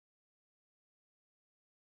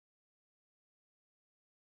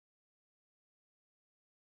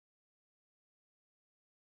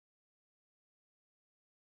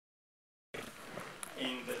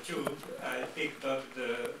tube, I picked up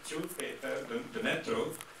the tube paper, the metro,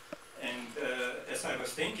 and as I was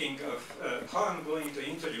thinking of how I'm going to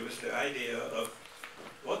introduce the idea of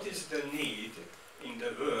what is the need in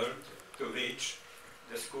the world to which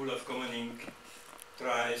the School of Commoning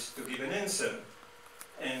tries to give an answer.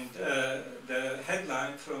 And the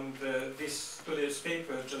headline from today's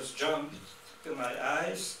paper just jumped to my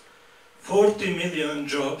eyes. 40 million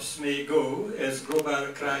jobs may go as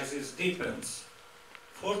global crisis deepens.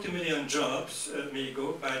 40 million jobs may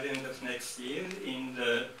go by the end of next year in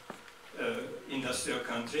the industrial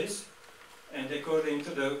countries. And according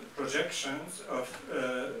to the projections of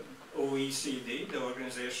OECD, the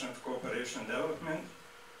Organization of Cooperation and Development,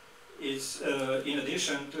 is in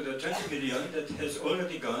addition to the 20 million that has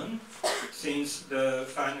already gone since the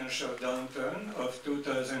financial downturn of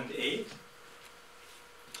 2008.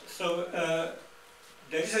 So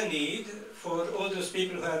there is a need for all those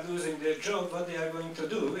people who are losing their job, what they are going to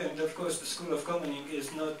do. And of course the School of Commoning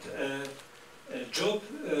is not a job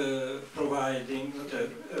providing, not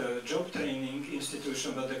a job training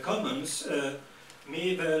institution, but the Commons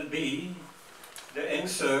may well be the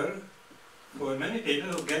answer for many people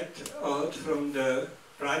who get out from the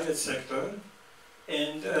private sector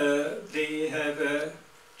and they have a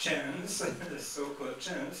chance, a so-called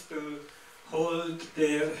chance, to hold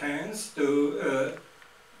their hands to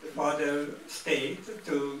the father state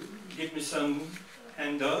to give me some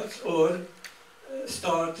handouts or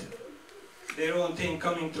start their own thing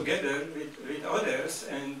coming together with others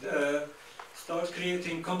and start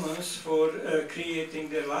creating commons for creating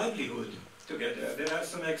their livelihood together. There are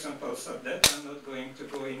some examples of that. I'm not going to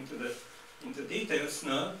go into details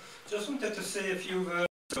now. Just wanted to say a few words.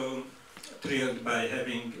 So thrilled by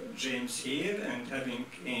having James here and having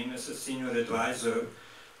him as a senior advisor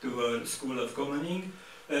to our School of Commoning.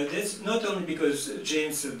 That's not only because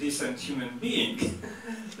James is a decent human being,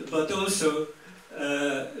 but also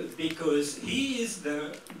because he is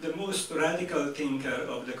the most radical thinker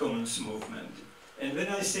of the Commons movement. And when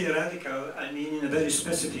I say radical, I mean in a very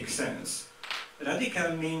specific sense.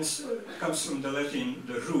 Radical comes from the Latin,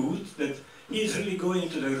 the root, that he is really going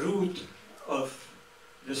to the root of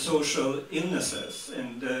the social illnesses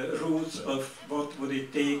and the roots of what would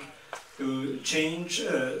it take to change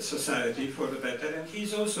society for the better. And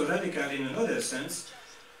he's also radical in another sense.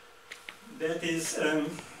 That is,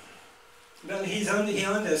 well, he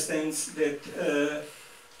understands that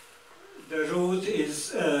the root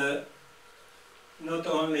is not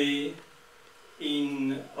only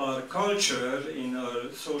in our culture, in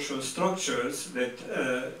our social structures that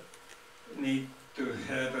need to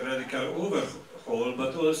have a radical overhaul,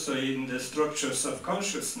 but also in the structures of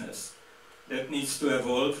consciousness that needs to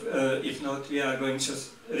evolve. If not, we are going to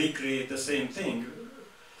just recreate the same thing.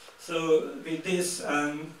 So with this,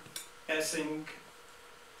 I'm passing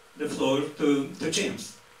the floor to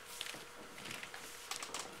James.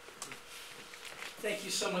 Thank you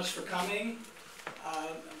so much for coming.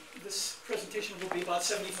 This presentation will be about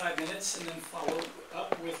 75 minutes and then follow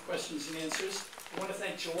up with questions and answers. I want to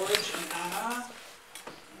thank George and Anna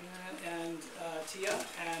and Tia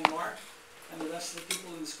and Mark and the rest of the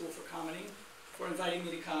people in the School for Commoning for inviting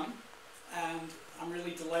me to come. And I'm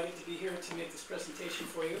really delighted to be here to make this presentation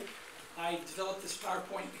for you. I developed this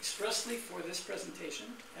PowerPoint expressly for this presentation,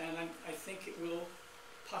 and I think it will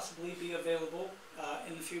possibly be available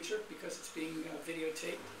in the future because it's being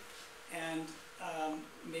videotaped and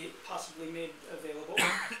possibly made available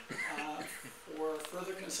for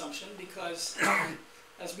further consumption, because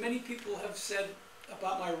as many people have said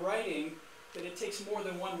about my writing, that it takes more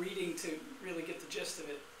than one reading to really get the gist of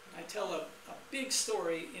it. I tell a big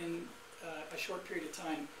story in a short period of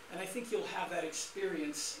time, and I think you'll have that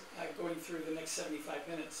experience going through the next 75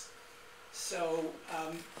 minutes. So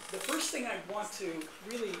the first thing I want to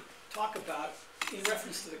really talk about in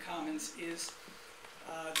reference to the Commons is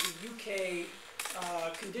the UK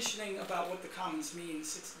conditioning about what the Commons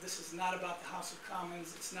means. This is not about the House of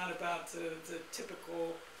Commons. It's not about the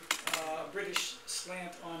typical British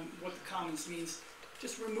slant on what the Commons means.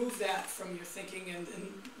 Just remove that from your thinking, and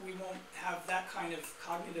we won't have that kind of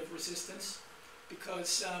cognitive resistance,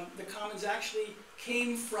 because the Commons actually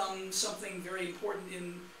came from something very important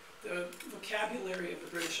in the vocabulary of the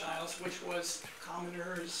British Isles, which was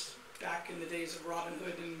commoners back in the days of Robin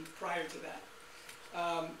Hood and prior to that.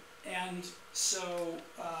 And so,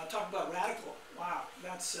 talk about radical. Wow,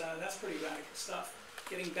 that's pretty radical stuff.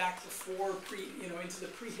 Getting back before into the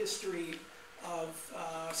prehistory of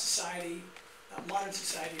society, modern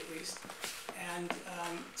society at least. And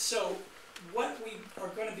so, what we are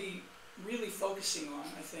going to be really focusing on,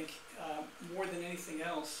 I think, more than anything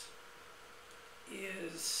else,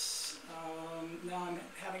 is, now I'm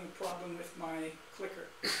having a problem with my clicker,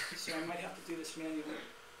 so I might have to do this manually.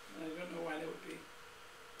 I don't know why that would be.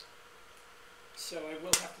 So I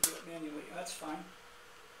will have to do it manually. That's fine.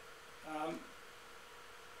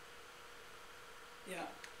 Yeah.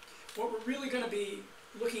 What we're really going to be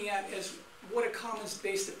looking at is what a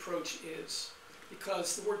commons-based approach is,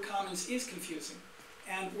 because the word commons is confusing.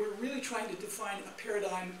 And we're really trying to define a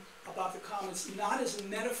paradigm about the commons, not as a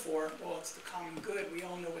metaphor, well, it's the common good, we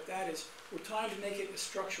all know what that is. We're trying to make it a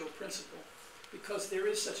structural principle, because there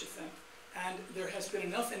is such a thing. And there has been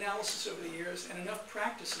enough analysis over the years and enough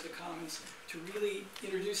practice of the commons to really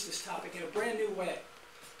introduce this topic in a brand new way.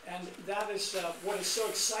 And that is what is so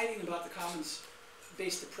exciting about the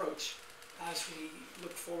commons-based approach as we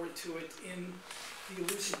look forward to it in the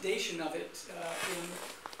elucidation of it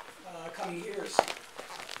in coming years.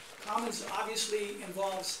 Commons obviously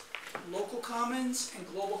involves local commons and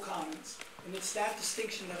global commons. And it's that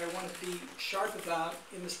distinction that I want to be sharp about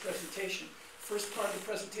in this presentation. First part of the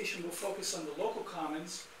presentation will focus on the local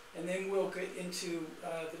commons, and then we'll get into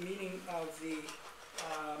the meaning of the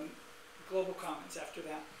global commons after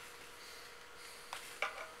that.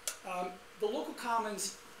 The local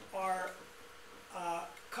commons are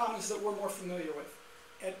commons that we're more familiar with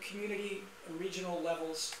at community and regional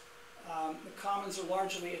levels. The commons are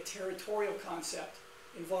largely a territorial concept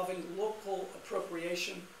involving local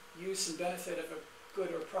appropriation, use, and benefit of a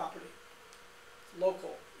good or property.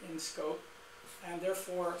 Local in scope, and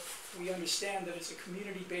therefore we understand that it's a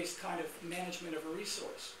community-based kind of management of a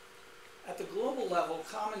resource. At the global level,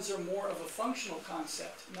 commons are more of a functional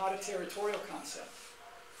concept, not a territorial concept,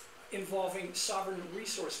 involving sovereign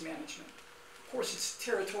resource management. Of course, it's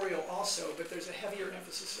territorial also, but there's a heavier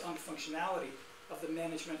emphasis on functionality of the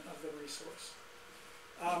management of the resource.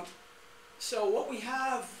 So what we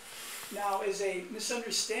have now is a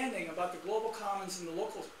misunderstanding about the global commons and the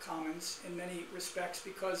local commons in many respects,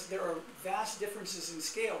 because there are vast differences in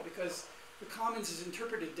scale, because the commons is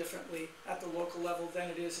interpreted differently at the local level than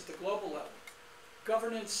it is at the global level.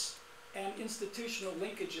 Governance and institutional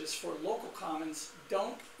linkages for local commons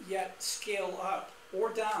don't yet scale up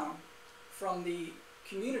or down from the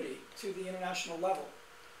community to the international level.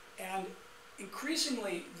 And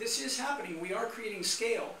increasingly, this is happening. We are creating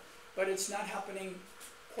scale, but it's not happening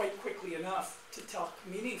quite quickly enough to talk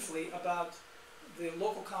meaningfully about the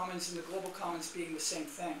local commons and the global commons being the same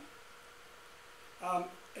thing.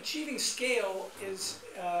 Achieving scale is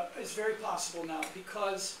very possible now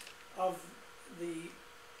because of the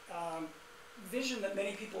vision that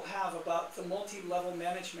many people have about the multi-level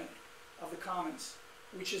management of the commons,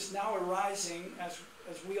 which is now arising, as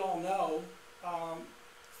we all know,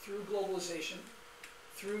 through globalization,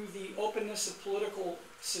 through the openness of political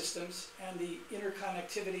systems and the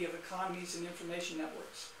interconnectivity of economies and information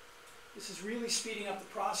networks. This is really speeding up the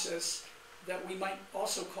process that we might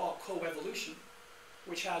also call coevolution,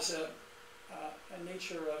 which has a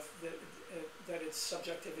nature of that it's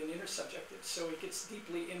subjective and intersubjective. So it gets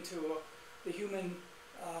deeply into the human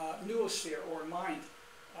noosphere or mind,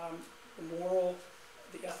 the moral,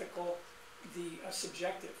 the ethical, the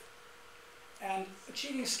subjective. And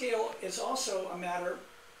achieving scale is also a matter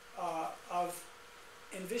of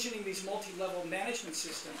envisioning these multi-level management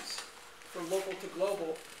systems from local to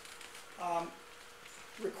global,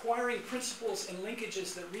 requiring principles and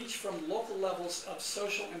linkages that reach from local levels of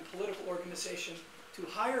social and political organization to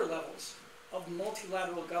higher levels of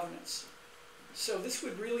multilateral governance. So this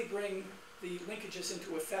would really bring the linkages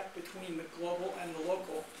into effect between the global and the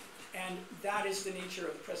local, and that is the nature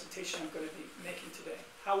of the presentation I'm going to be making today,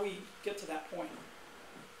 how we get to that point.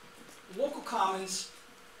 Local commons,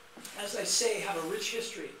 as I say, have a rich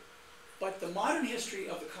history, but the modern history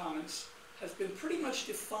of the commons has been pretty much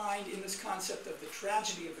defined in this concept of the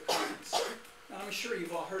tragedy of the commons. And I'm sure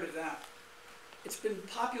you've all heard of that. It's been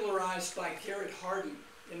popularized by Garrett Hardin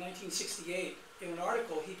in 1968 in an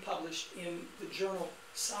article he published in the journal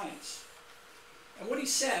Science. And what he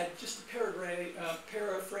said, just to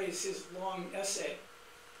paraphrase his long essay,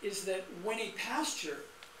 is that when a pasture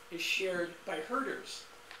is shared by herders,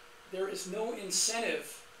 there is no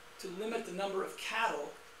incentive to limit the number of cattle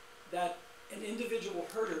that an individual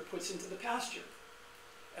herder puts into the pasture.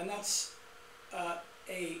 And that's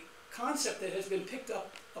a concept that has been picked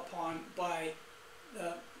up upon by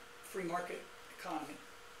the free market economy,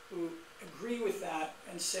 who agree with that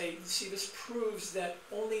and say, see, this proves that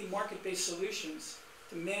only market-based solutions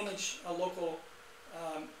to manage a local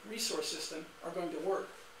resource system are going to work,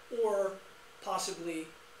 or possibly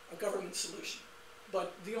a government solution.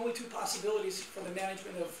 But the only two possibilities for the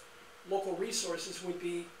management of local resources would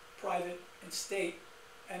be private and state,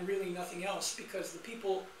 and really nothing else, because the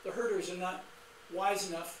people, the herders, are not wise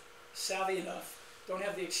enough, savvy enough, don't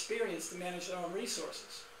have the experience to manage their own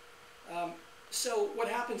resources. So what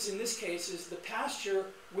happens in this case is the pasture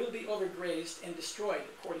will be overgrazed and destroyed,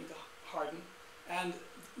 according to Hardin, and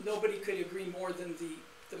nobody could agree more than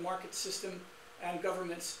the market system and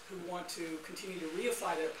governments who want to continue to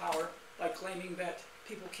reify their power by claiming that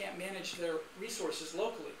people can't manage their resources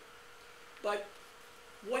locally. But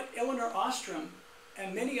what Elinor Ostrom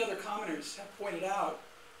and many other commoners have pointed out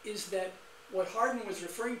is that what Hardin was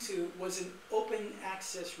referring to was an open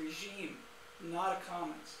access regime, not a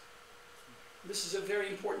commons. This is a very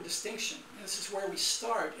important distinction, and this is where we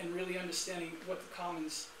start in really understanding what the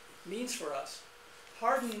commons means for us.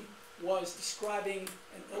 Hardin was describing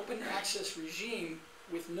an open access regime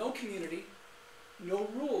with no community, no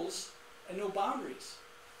rules, and no boundaries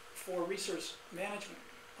for resource management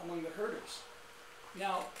among the herders.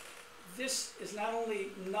 Now, this is not only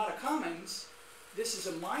not a commons, this is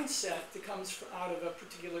a mindset that comes out of a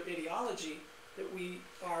particular ideology that we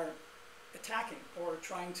are attacking or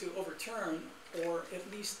trying to overturn, or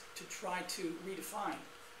at least to try to redefine.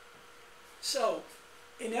 So,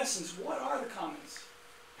 in essence, what are the commons?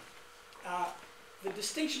 The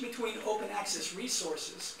distinction between open access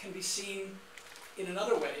resources can be seen in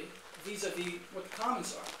another way, vis-a-vis what the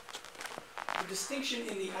commons are. The distinction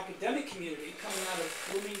in the academic community coming out of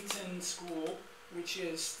Bloomington School, which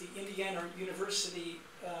is the Indiana University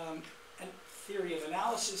theory of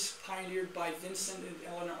analysis pioneered by Vincent and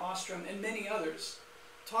Elinor Ostrom and many others,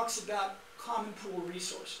 talks about common pool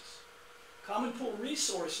resources. Common pool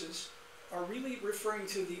resources are really referring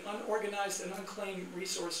to the unorganized and unclaimed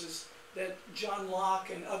resources that John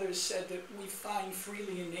Locke and others said that we find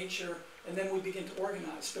freely in nature and then we begin to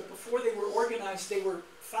organize. But before they were organized, they were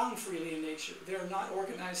found freely in nature. They're not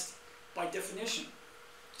organized by definition.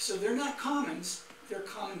 So they're not commons, they're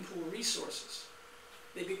common pool resources.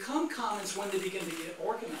 They become commons when they begin to get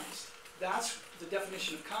organized. That's the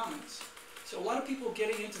definition of commons. So a lot of people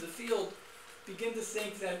getting into the field begin to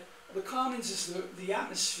think that the commons is the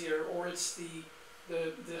atmosphere, or it's the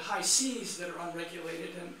high seas that are unregulated,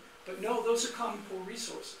 but no, those are common pool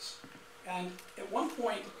resources. And at one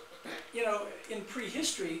point, you know, in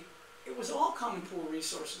prehistory, it was all common pool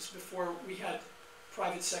resources before we had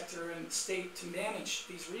private sector and state to manage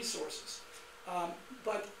these resources.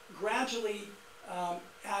 But gradually,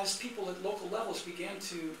 as people at local levels began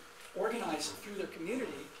to organize through their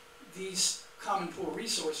community these common pool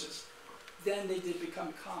resources, then they did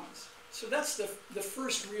become commons. So that's the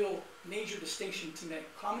first real major distinction to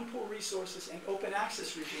make: common pool resources and open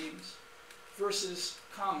access regimes versus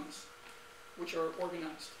commons, which are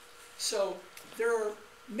organized. So there are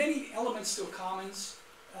many elements to a commons.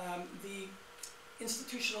 The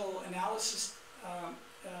institutional analysis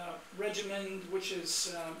regimen, which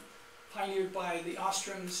is pioneered by the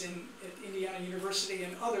Ostroms at Indiana University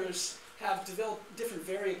and others, have developed different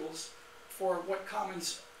variables for what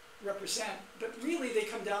commons represent, but really they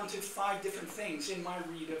come down to 5 different things in my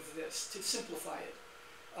read of this, to simplify it.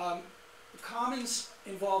 Commons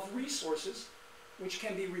involve resources, which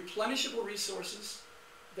can be replenishable resources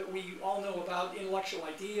that we all know about: intellectual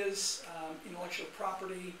ideas, intellectual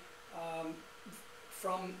property,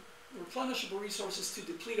 from replenishable resources to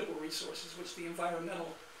depletable resources, which the environmental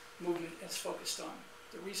movement has focused on.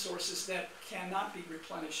 The resources that cannot be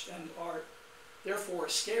replenished and are therefore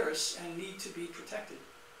scarce and need to be protected.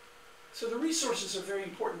 So the resources are very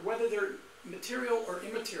important, whether they're material or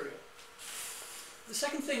immaterial. The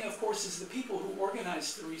second thing, of course, is the people who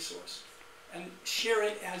organize the resource and share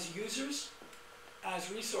it as users,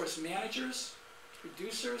 as resource managers,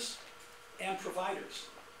 producers, and providers.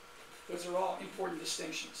 Those are all important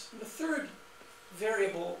distinctions. And the third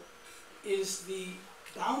variable is the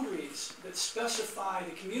boundaries that specify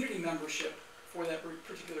the community membership for that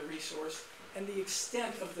particular resource and the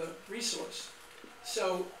extent of the resource.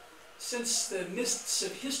 So, since the mists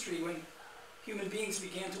of history, when human beings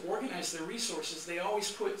began to organize their resources, they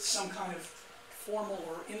always put some kind of formal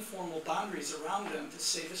or informal boundaries around them to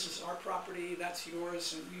say, this is our property, that's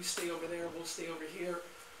yours, and you stay over there, we'll stay over here.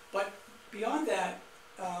 But beyond that,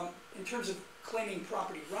 in terms of claiming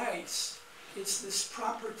property rights, it's this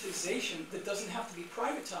propertization that doesn't have to be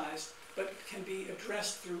privatized, but can be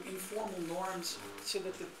addressed through informal norms, so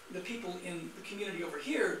that the people in the community over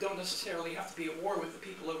here don't necessarily have to be at war with the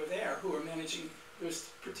people over there who are managing those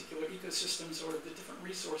particular ecosystems or the different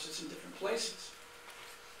resources in different places.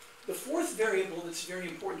 The fourth variable that's very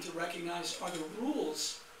important to recognize are the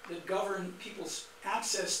rules that govern people's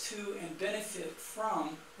access to and benefit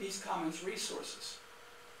from these commons resources.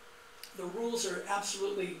 The rules are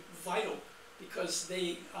absolutely vital because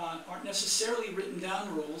they aren't necessarily written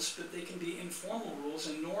down rules, but they can be informal rules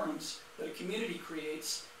and norms that a community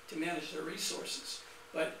creates to manage their resources.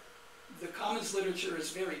 But the commons literature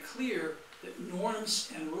is very clear that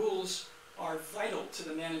norms and rules are vital to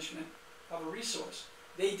the management of a resource.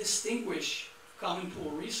 They distinguish common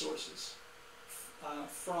pool resources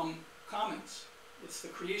from commons. It's the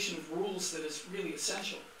creation of rules that is really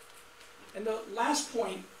essential. And the last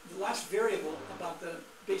point, the last variable about the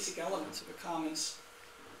basic elements of the commons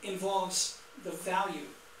involves the value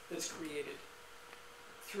that's created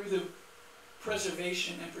through the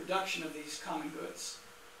preservation and production of these common goods.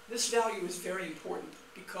 This value is very important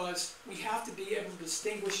because we have to be able to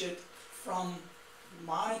distinguish it from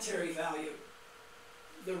monetary value.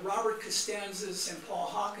 The Robert Costanzas and Paul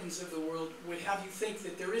Hawkins of the world would have you think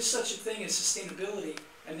that there is such a thing as sustainability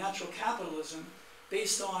and natural capitalism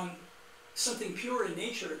based on something pure in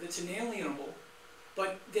nature that's inalienable,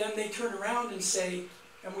 but then they turn around and say,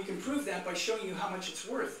 and we can prove that by showing you how much it's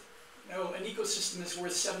worth. You know, an ecosystem is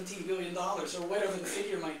worth $17 billion, or whatever the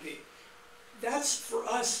figure might be. That's for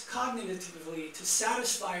us cognitively to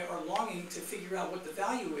satisfy our longing to figure out what the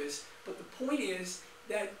value is, but the point is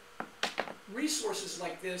that resources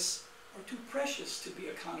like this are too precious to be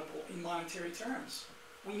accountable in monetary terms.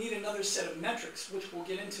 We need another set of metrics, which we'll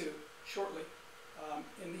get into shortly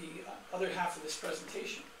in the other half of this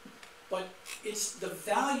presentation. But it's the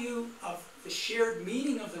value of the shared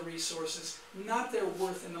meaning of the resources, not their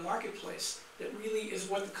worth in the marketplace, that really is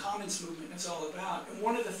what the commons movement is all about. And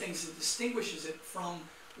one of the things that distinguishes it from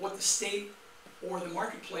what the state or the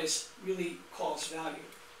marketplace really calls value.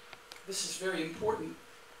 This is very important.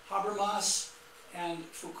 Habermas and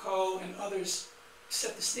Foucault and others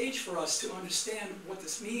set the stage for us to understand what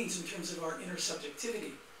this means in terms of our inner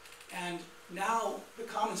subjectivity. And now the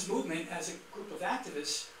commons movement, as a group of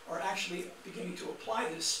activists, are actually beginning to apply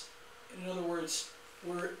this. In other words,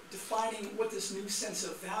 we're defining what this new sense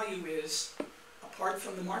of value is apart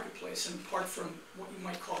from the marketplace and apart from what you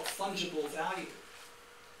might call fungible value.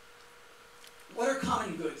 What are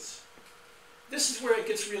common goods? This is where it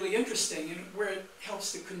gets really interesting and where it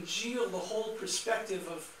helps to congeal the whole perspective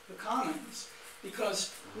of the commons,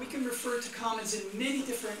 because we can refer to commons in many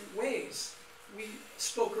different ways. We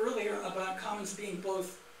spoke earlier about commons being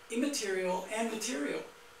both immaterial and material,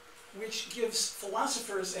 which gives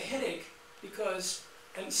philosophers a headache because,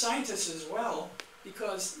 and scientists as well,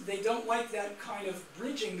 because they don't like that kind of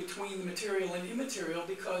bridging between the material and immaterial,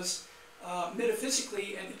 because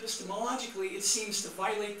metaphysically and epistemologically it seems to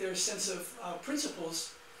violate their sense of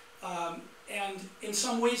principles, and in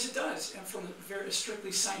some ways it does, and from a very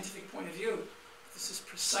strictly scientific point of view. This is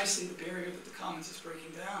precisely the barrier that the commons is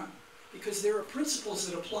breaking down, because there are principles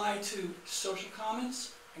that apply to social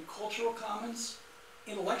commons and cultural commons,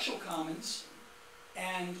 intellectual commons,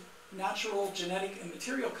 and natural, genetic, and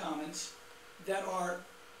material commons that are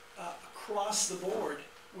across the board,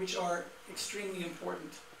 which are extremely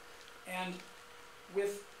important. And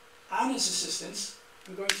with Anna's assistance,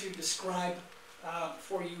 I'm going to describe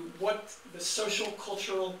for you what the social,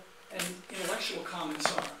 cultural, and intellectual commons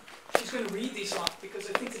are. She's going to read these off because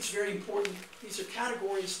I think it's very important. These are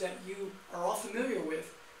categories that you are all familiar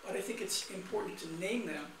with, but I think it's important to name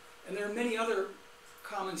them. And there are many other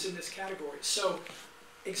commons in this category. So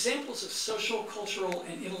examples of social, cultural,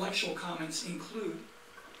 and intellectual commons include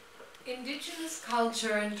indigenous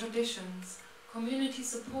culture and traditions, community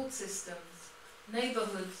support systems,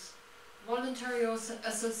 neighborhoods, voluntary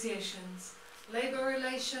associations, labor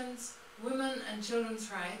relations, women and children's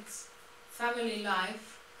rights, family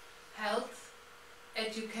life, health,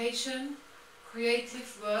 education,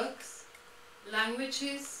 creative works,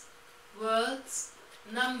 languages, words,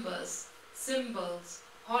 numbers, symbols,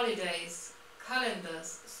 holidays,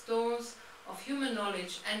 calendars, stores of human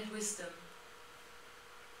knowledge and wisdom.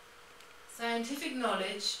 Scientific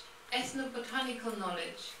knowledge, ethnobotanical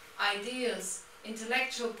knowledge, ideas,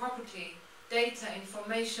 intellectual property, data,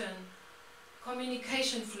 information,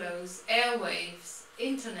 communication flows, airwaves,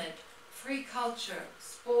 internet, free culture,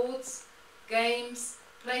 sports, games,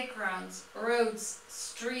 playgrounds, roads,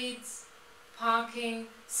 streets, parking,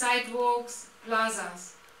 sidewalks,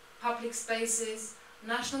 plazas, public spaces,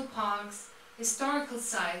 national parks, historical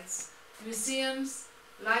sites, museums,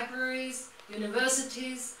 libraries,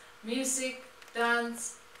 universities, music,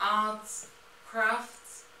 dance, arts,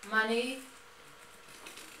 crafts, money.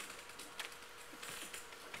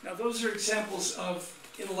 Now those are examples of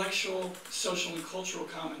intellectual, social, and cultural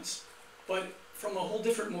commons. But from a whole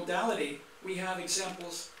different modality, we have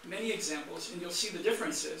examples, many examples, and you'll see the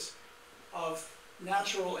differences of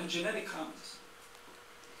natural and genetic commons.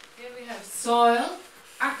 Here we have soil,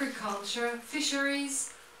 agriculture,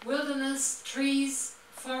 fisheries, wilderness, trees,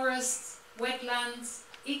 forests, wetlands,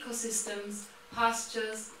 ecosystems,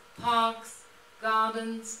 pastures, parks,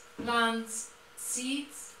 gardens, plants,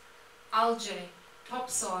 seeds, algae,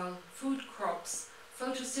 topsoil, food crops,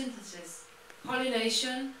 photosynthesis,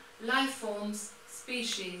 pollination, life forms,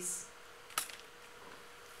 species.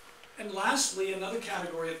 And lastly, another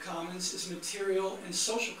category of commons is material and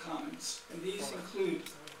social commons, and these include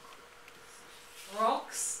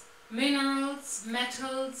rocks, minerals,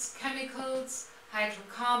 metals, chemicals,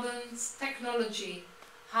 hydrocarbons, technology,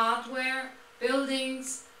 hardware,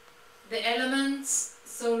 buildings, the elements,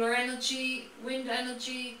 solar energy, wind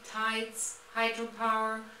energy, tides,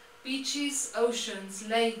 hydropower, beaches, oceans,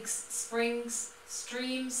 lakes, springs,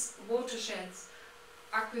 streams, watersheds,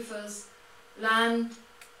 aquifers, land,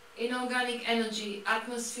 inorganic energy,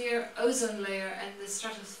 atmosphere, ozone layer, and the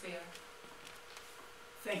stratosphere.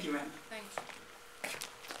 Thank you, Anna. Thanks.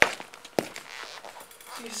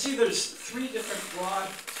 So you see there's three different broad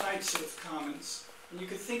types of commons. And you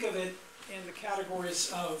could think of it in the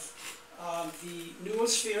categories of the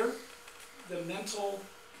noosphere, the mental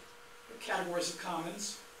categories of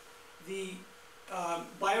commons, the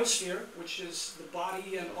biosphere, which is the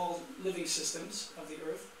body and all living systems of the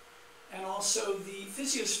earth, and also the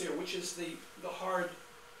physiosphere, which is the hard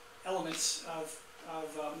elements of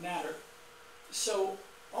matter. So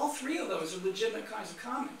all three of those are legitimate kinds of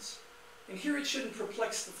commons. And here it shouldn't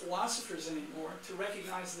perplex the philosophers anymore to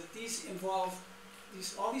recognize that these involve,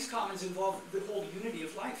 all these commons involve the whole unity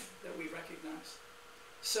of life that we recognize.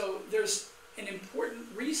 So there's an important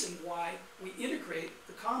reason why we integrate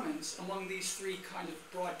the commons among these three kind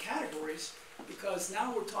of broad categories, because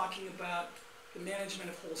now we're talking about the management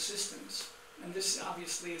of whole systems. And this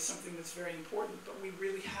obviously is something that's very important, but we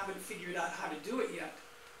really haven't figured out how to do it yet.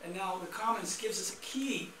 And now the commons gives us a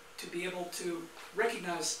key to be able to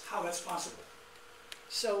recognize how that's possible.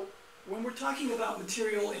 So when we're talking about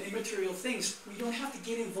material and immaterial things, we don't have to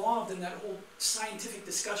get involved in that whole scientific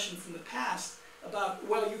discussion from the past about,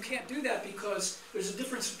 well, you can't do that because there's a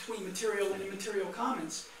difference between material and immaterial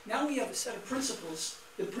commons. Now we have a set of principles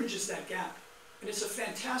that bridges that gap. And it's a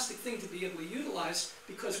fantastic thing to be able to utilize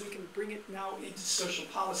because we can bring it now into social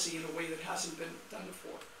policy in a way that hasn't been done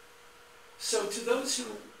before. So to those who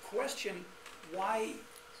question why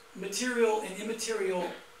material and immaterial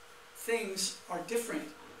things are different,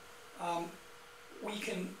 we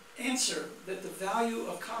can answer that the value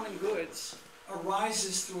of common goods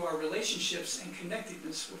arises through our relationships and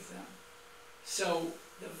connectedness with them. So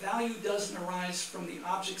the value doesn't arise from the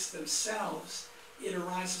objects themselves, it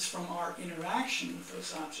arises from our interaction with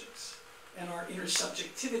those objects and our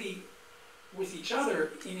intersubjectivity with each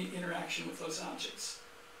other in interaction with those objects.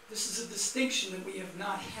 This is a distinction that we have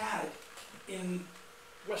not had in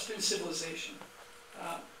Western civilization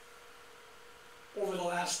over the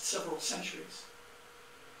last several centuries.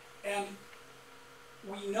 And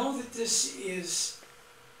we know that this is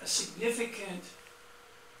a significant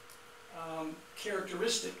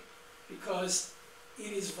characteristic because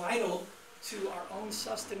it is vital to our own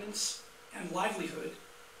sustenance and livelihood,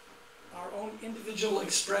 our own individual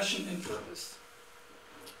expression and purpose,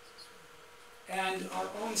 and our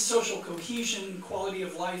own social cohesion, quality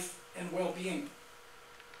of life, and well-being.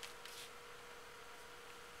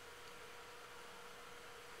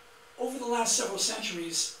 Over the last several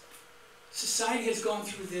centuries, society has gone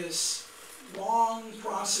through this long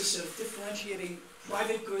process of differentiating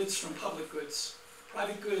private goods from public goods.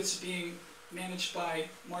 Private goods being managed by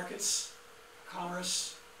markets,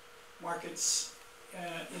 commerce, markets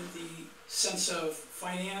in the sense of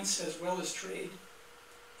finance as well as trade,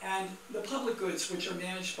 and the public goods, which are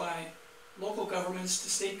managed by local governments to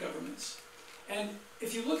state governments. And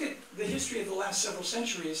if you look at the history of the last several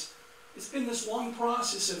centuries, it's been this long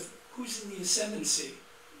process of who's in the ascendancy.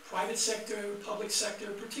 Private sector, public sector,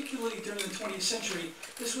 particularly during the 20th century,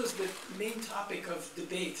 this was the main topic of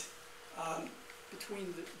debate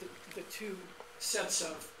between the two sets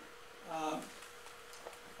of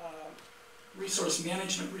resource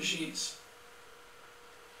management regimes.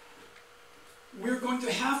 We're going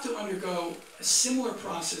to have to undergo a similar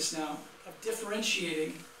process now of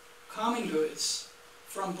differentiating common goods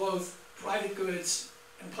from both private goods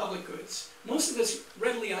and public goods. Most of us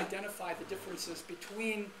readily identify the differences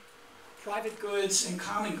between private goods and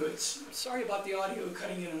common goods. I'm sorry about the audio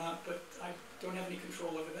cutting in and out, but I don't have any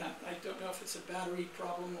control over that. I don't know if it's a battery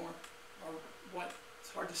problem or what.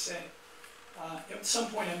 It's hard to say. At some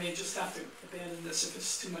point I may just have to abandon this if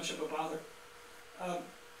it's too much of a bother.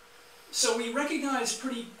 So we recognize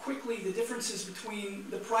pretty quickly the differences between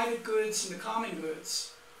the private goods and the common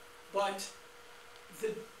goods, but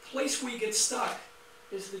the place we get stuck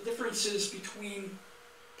is the differences between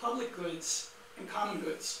public goods and common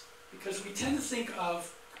goods, because we tend to think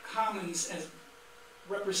of commons as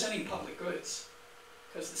representing public goods,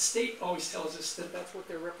 because the state always tells us that that's what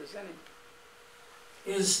they're representing,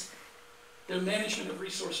 is the management of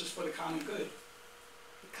resources for the common good.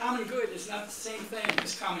 The common good is not the same thing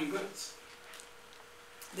as common goods.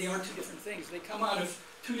 They are two different things. They come out of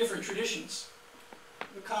two different traditions.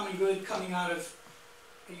 The common good coming out of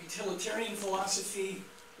a utilitarian philosophy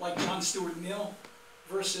like John Stuart Mill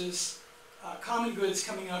versus common goods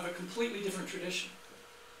coming out of a completely different tradition.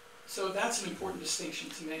 So that's an important distinction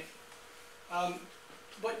to make.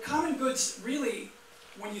 But common goods really,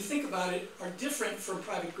 when you think about it, are different from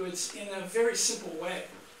private goods in a very simple way.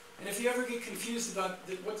 And if you ever get confused about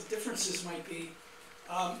what the differences might be,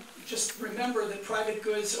 just remember that private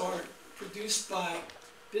goods are produced by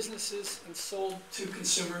businesses and sold to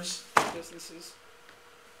consumers, businesses.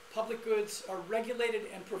 Public goods are regulated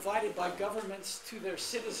and provided by governments to their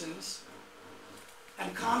citizens,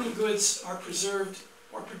 and common goods are preserved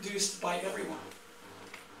or produced by everyone.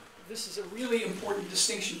 This is a really important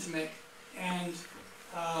distinction to make, and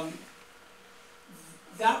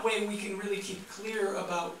that way we can really keep clear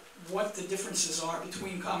about what the differences are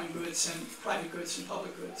between common goods and private goods and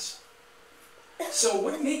public goods. So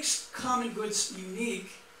what makes common goods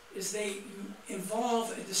unique is they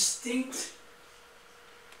involve a distinct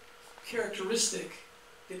characteristic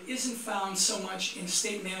that isn't found so much in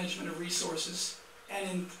state management of resources and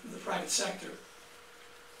in the private sector.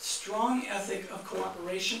 Strong ethic of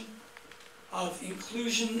cooperation, of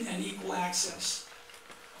inclusion and equal access,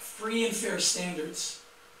 free and fair standards,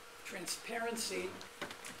 transparency,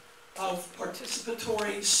 of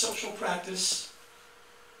participatory social practice,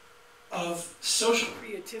 of social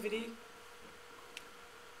creativity,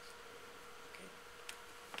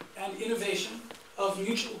 and innovation, of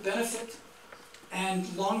mutual benefit,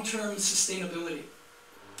 and long-term sustainability.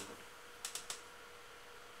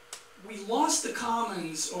 We lost the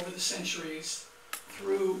commons over the centuries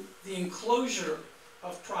through the enclosure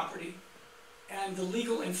of property and the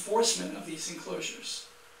legal enforcement of these enclosures,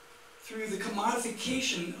 through the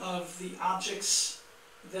commodification of the objects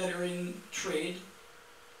that are in trade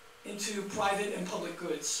into private and public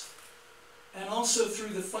goods, and also through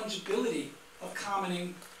the fungibility of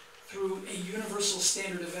commoning through a universal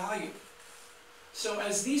standard of value. So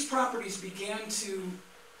as these properties began to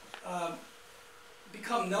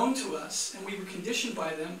become known to us, and we were conditioned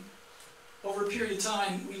by them, over a period of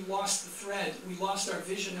time, we lost the thread. We lost our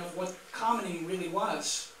vision of what commoning really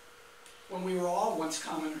was when we were all once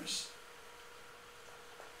commoners.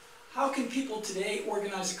 How can people today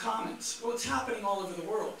organize a commons? Well, it's happening all over the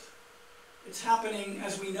world. It's happening,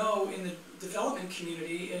 as we know, in the development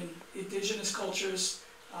community, in indigenous cultures,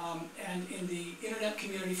 and in the internet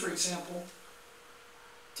community, for example.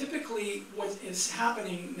 Typically, what is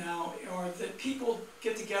happening now are that people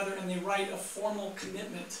get together and they write a formal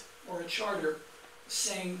commitment or a charter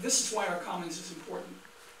saying, this is why our commons is important.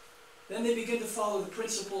 Then they begin to follow the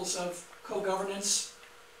principles of co-governance,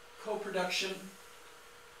 co-production,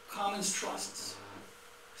 commons trusts,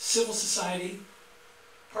 civil society,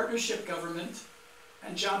 partnership government,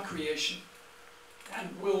 and job creation. And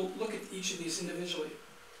we'll look at each of these individually.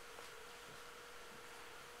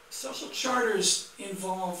 Social charters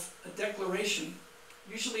involve a declaration,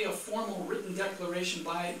 usually a formal written declaration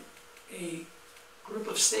by a group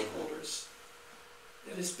of stakeholders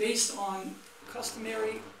that is based on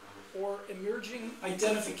customary or emerging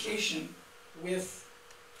identification with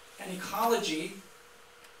an ecology,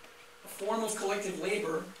 a form of collective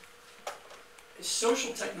labor, a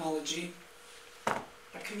social technology,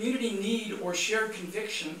 a community need or shared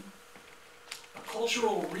conviction, a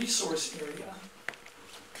cultural resource area,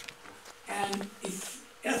 and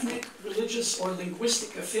ethnic, religious, or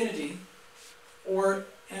linguistic affinity, or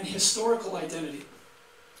an historical identity.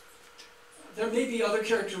 There may be other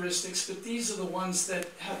characteristics, but these are the ones that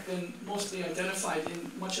have been mostly identified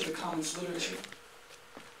in much of the commons literature.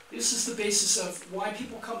 This is the basis of why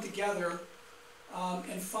people come together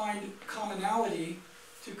and find commonality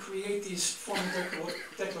to create these formal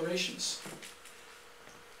declarations.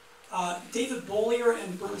 David Bollier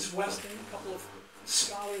and Burns Weston, a couple of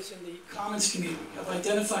scholars in the commons community, have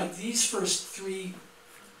identified these first three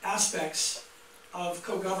aspects of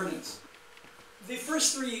co-governance. The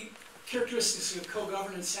first three characteristics of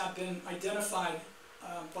co-governance have been identified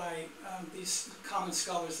by these common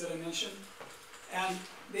scholars that I mentioned, and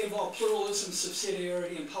they involve pluralism,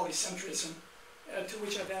 subsidiarity, and polycentrism, to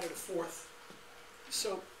which I've added a fourth.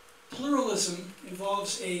 So pluralism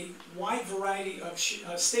involves a wide variety of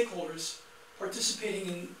stakeholders participating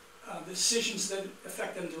in the decisions that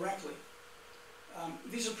affect them directly.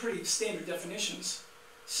 These are pretty standard definitions.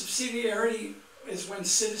 Subsidiarity is when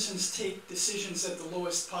citizens take decisions at the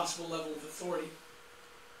lowest possible level of authority.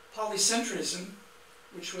 Polycentrism,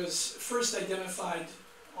 which was first identified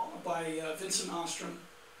by Vincent Ostrom,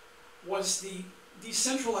 was the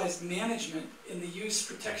decentralized management in the use,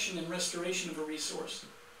 protection, and restoration of a resource.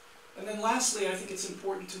 And then lastly, I think it's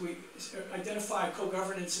important to identify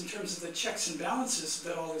co-governance in terms of the checks and balances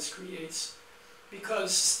that all this creates,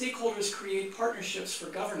 because stakeholders create partnerships for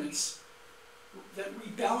governance that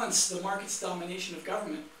rebalance the market's domination of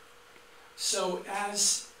government. So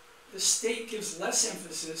as the state gives less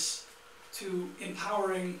emphasis to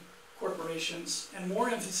empowering corporations and more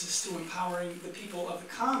emphasis to empowering the people of the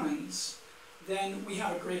commons, then we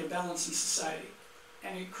have a greater balance in society.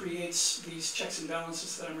 And it creates these checks and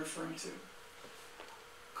balances that I'm referring to.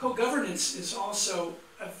 Co-governance is also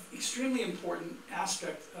an extremely important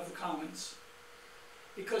aspect of the commons,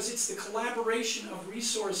 because it's the collaboration of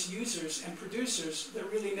resource users and producers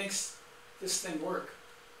that really makes this thing work.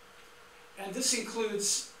 And this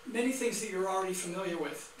includes many things that you're already familiar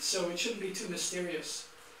with, so it shouldn't be too mysterious.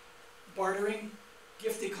 Bartering,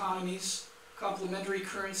 gift economies, complementary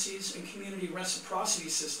currencies, and community reciprocity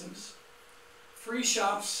systems, free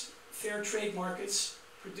shops, fair trade markets,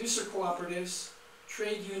 producer cooperatives,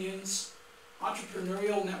 trade unions,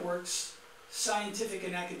 entrepreneurial networks, scientific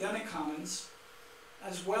and academic commons,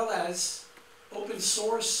 as well as open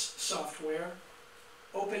source software,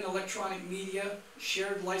 open electronic media,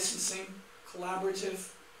 shared licensing, collaborative,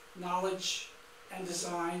 knowledge and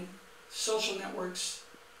design, social networks,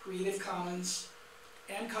 Creative Commons,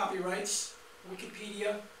 and copyrights,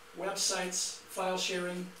 Wikipedia, websites, file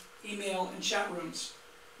sharing, email, and chat rooms.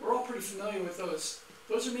 We're all pretty familiar with those.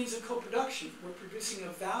 Those are means of co-production. We're producing a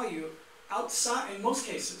value outside, in most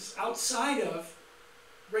cases, outside of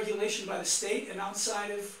regulation by the state and outside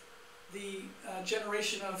of the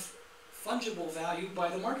generation of fungible value by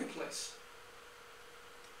the marketplace.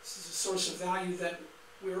 This is a source of value that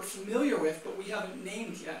we're familiar with, but we haven't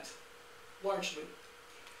named yet, largely.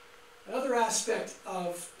 Another aspect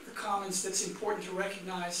of the commons that's important to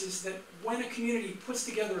recognize is that when a community puts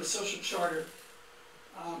together a social charter,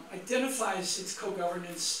 identifies its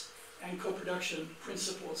co-governance and co-production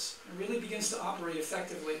principles, and really begins to operate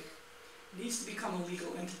effectively, it needs to become a legal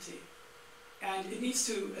entity. And it needs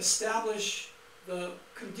to establish the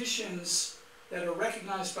conditions that are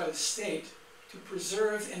recognized by the state to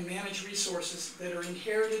preserve and manage resources that are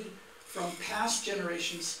inherited from past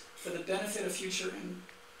generations for the benefit of future and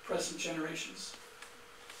present generations.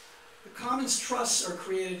 The commons trusts are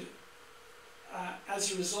created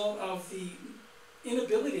as a result of the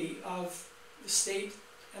inability of the state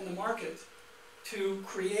and the market to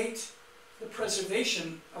create the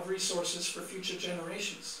preservation of resources for future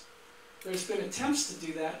generations. There's been attempts to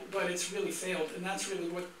do that, but it's really failed, and that's really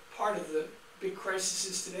what part of the big crisis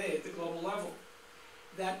is today at the global level.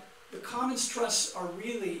 That the commons trusts are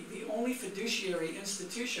really the only fiduciary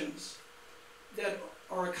institutions that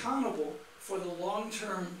are accountable for the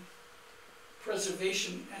long-term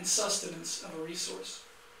preservation and sustenance of a resource.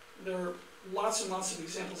 There are lots and lots of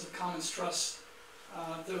examples of commons trusts.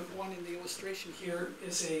 The one in the illustration here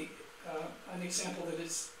is an example that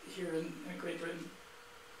is here in Great Britain.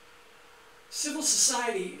 Civil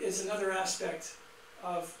society is another aspect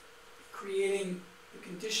of creating the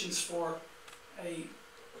conditions for a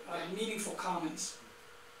meaningful commons.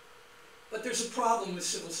 But there's a problem with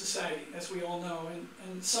civil society, as we all know,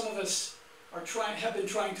 and some of us have been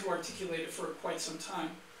trying to articulate it for quite some time.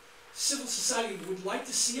 Civil society would like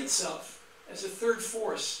to see itself as a third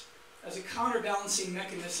force, as a counterbalancing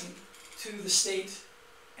mechanism to the state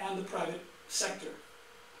and the private sector.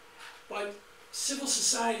 But civil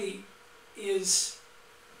society is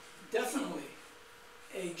definitely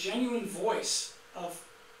a genuine voice of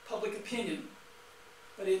public opinion,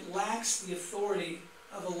 but it lacks the authority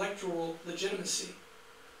of electoral legitimacy.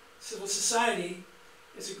 Civil society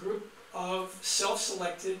is a group of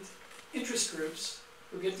self-selected interest groups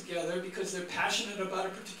who get together because they're passionate about a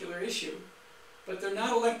particular issue, but they're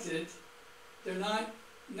not elected, they're not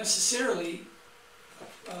necessarily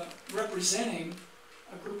representing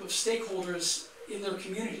a group of stakeholders in their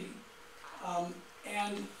community.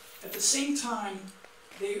 And at the same time,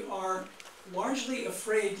 they are largely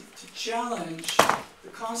afraid to challenge the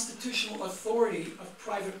constitutional authority of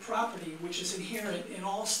private property, which is inherent in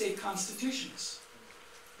all state constitutions.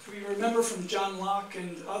 So we remember from John Locke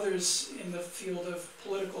and others in the field of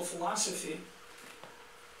political philosophy,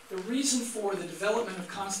 the reason for the development of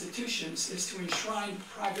constitutions is to enshrine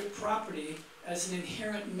private property as an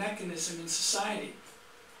inherent mechanism in society.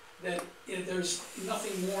 That there's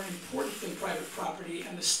nothing more important than private property,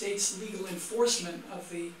 and the state's legal enforcement of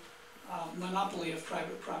the monopoly of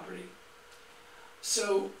private property.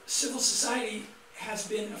 So civil society has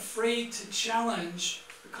been afraid to challenge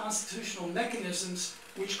the constitutional mechanisms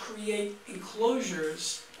which create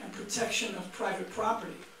enclosures and protection of private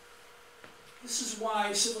property. This is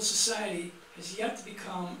why civil society has yet to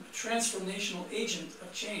become a transformational agent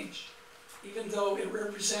of change, even though it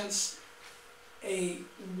represents a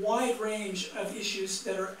wide range of issues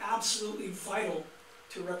that are absolutely vital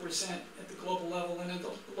to represent at the global level and at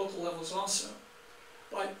the local levels also.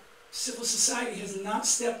 But civil society has not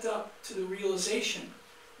stepped up to the realization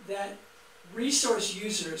that resource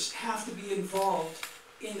users have to be involved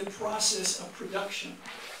in the process of production,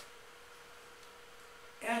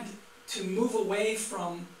 and to move away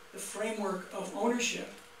from the framework of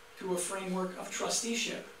ownership to a framework of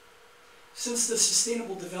trusteeship. Since the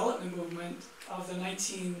sustainable development movement of the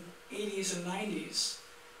 1980s and 90s,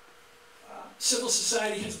 civil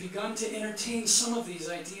society has begun to entertain some of these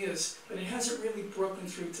ideas, but it hasn't really broken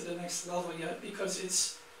through to the next level yet because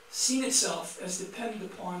it's seen itself as dependent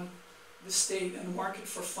upon the state and the market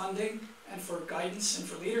for funding and for guidance and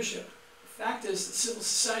for leadership. The fact is that civil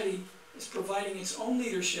society is providing its own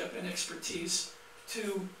leadership and expertise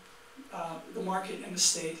to the market and the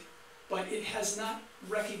state, but it has not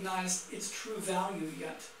recognized its true value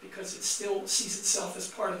yet because it still sees itself as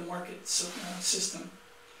part of the market system.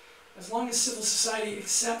 As long as civil society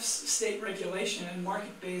accepts state regulation and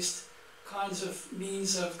market-based kinds of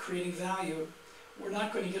means of creating value, we're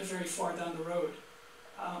not going to get very far down the road.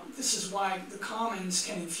 This is why the commons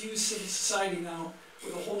can infuse civil society now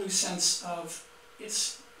with a whole new sense of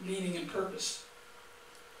its meaning and purpose.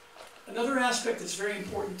 Another aspect that's very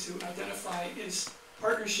important to identify is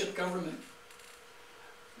partnership government.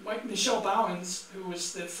 Michelle Bowens, who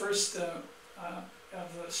was the first of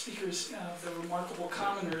the speakers of the Remarkable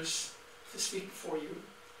Commoners to speak before you,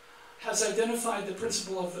 has identified the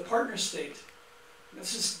principle of the partner state.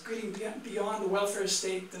 This is getting beyond the welfare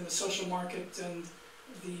state and the social market and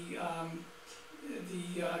the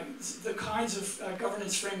kinds of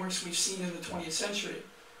governance frameworks we've seen in the 20th century.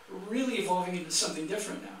 We're really evolving into something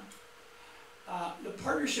different now. The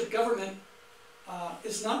partnership government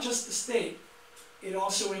is not just the state, it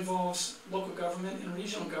also involves local government and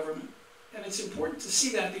regional government. And it's important to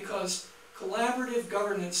see that because collaborative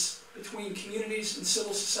governance between communities and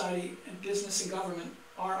civil society and business and government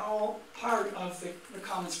are all part of the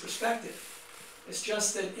commons perspective. It's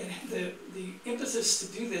just that the impetus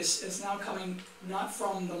to do this is now coming not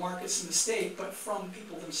from the markets and the state, but from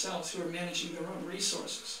people themselves who are managing their own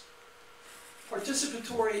resources.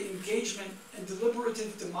 Participatory engagement and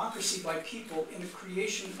deliberative democracy by people in the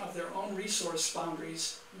creation of their own resource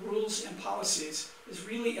boundaries, rules, and policies is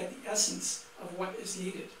really at the essence of what is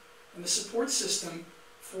needed. And the support system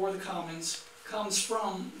for the commons comes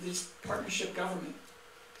from this partnership government.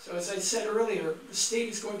 So as I said earlier, the state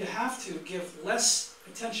is going to have to give less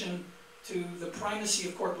attention to the primacy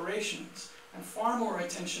of corporations and far more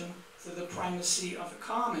attention to the primacy of the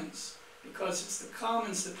commons, because it's the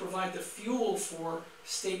commons that provide the fuel for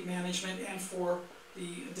state management and for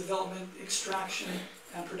the development, extraction,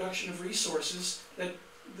 and production of resources that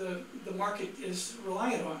the market is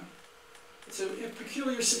reliant on. It's a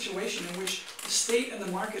peculiar situation in which the state and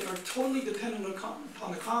the market are totally dependent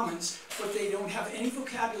upon the commons, but they don't have any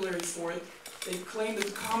vocabulary for it. They claim that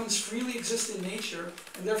the commons freely exist in nature,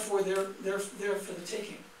 and therefore they're there for the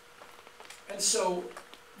taking. And so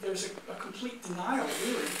there's a complete denial,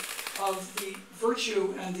 really, of the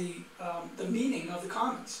virtue and the meaning of the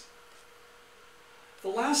commons. The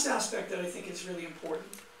last aspect that I think is really important,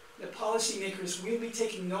 that policymakers will be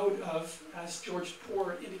taking note of, as George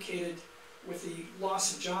Poor indicated with the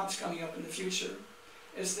loss of jobs coming up in the future,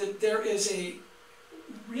 is that there is a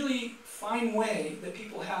really fine way that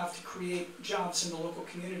people have to create jobs in the local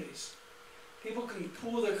communities. People can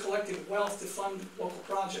pool their collective wealth to fund local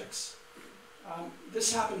projects.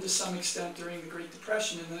 This happened to some extent during the Great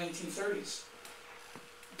Depression in the 1930s.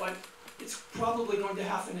 But it's probably going to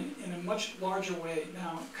happen in a much larger way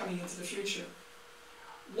now coming into the future.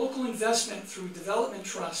 Local investment through development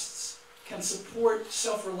trusts can support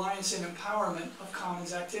self-reliance and empowerment of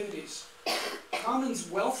commons activities. Commons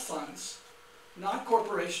wealth funds, not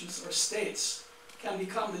corporations or states, can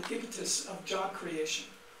become the impetus of job creation.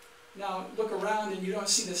 Now, look around and you don't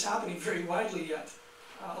see this happening very widely yet.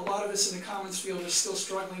 A lot of us in the commons field are still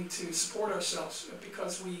struggling to support ourselves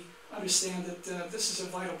because we understand that this is a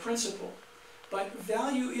vital principle. But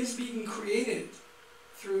value is being created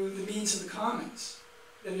through the means of the commons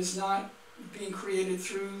that is not being created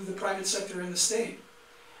through the private sector and the state.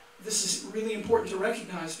 This is really important to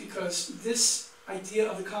recognize because this idea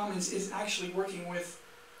of the commons is actually working with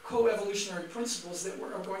co-evolutionary principles that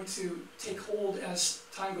are going to take hold as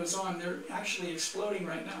time goes on. They're actually exploding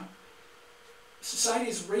right now. Society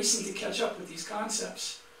is racing to catch up with these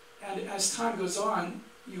concepts, and as time goes on,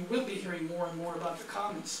 you will be hearing more and more about the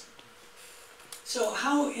commons. So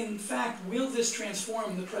how, in fact, will this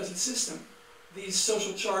transform the present system? These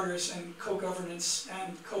social charters and co-governance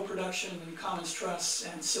and co-production and commons trusts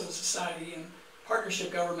and civil society and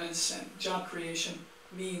partnership governments and job creation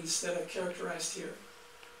means that I've characterized here.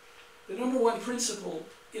 The number one principle,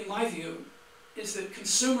 in my view, is that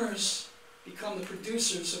consumers become the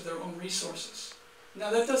producers of their own resources. Now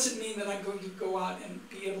that doesn't mean that I'm going to go out and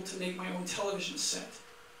be able to make my own television set,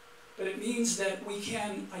 but it means that we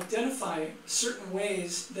can identify certain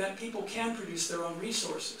ways that people can produce their own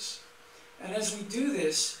resources. And as we do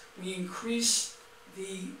this, we increase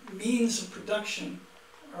the means of production,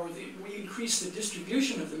 or we increase the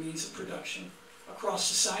distribution of the means of production across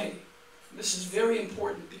society. And this is very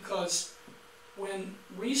important because when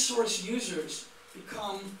resource users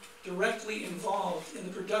become directly involved in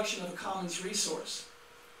the production of a commons resource,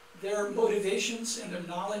 their motivations and their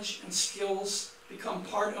knowledge and skills become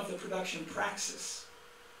part of the production praxis.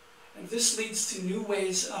 And this leads to new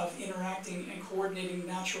ways of interacting and coordinating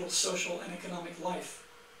natural, social, and economic life.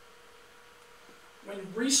 When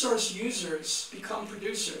resource users become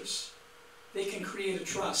producers, they can create a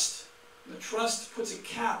trust. The trust puts a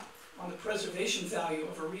cap on the preservation value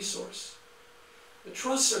of a resource. The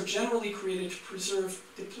trusts are generally created to preserve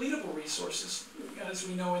depletable resources, as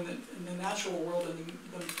we know in the natural world and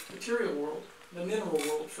the material world, the mineral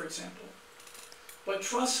world, for example. But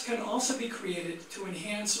trusts can also be created to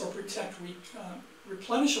enhance or protect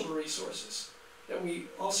replenishable resources that we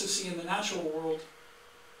also see in the natural world: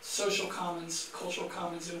 social commons, cultural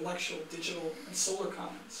commons, intellectual, digital, and solar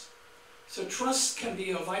commons. So trusts can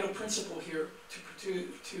be a vital principle here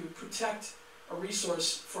to protect a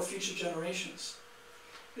resource for future generations.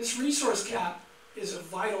 This resource cap is a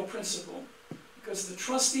vital principle because the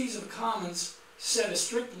trustees of commons set a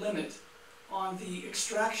strict limit on the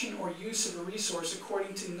extraction or use of a resource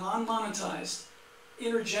according to non-monetized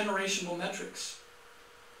intergenerational metrics,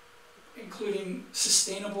 including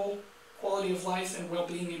sustainable quality of life and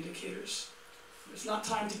well-being indicators. There's not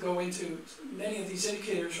time to go into many of these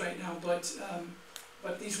indicators right now,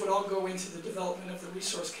 but these would all go into the development of the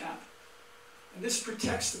resource cap. And this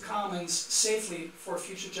protects the commons safely for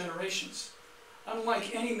future generations,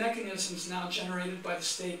 unlike any mechanisms now generated by the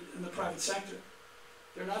state and the private sector.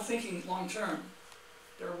 They're not thinking long-term.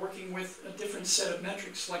 They're working with a different set of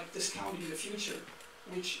metrics, like discounting the future,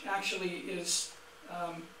 which actually is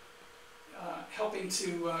helping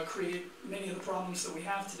to create many of the problems that we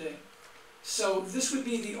have today. So this would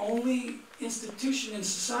be the only institution in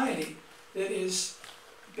society that is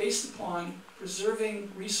based upon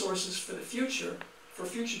preserving resources for the future, for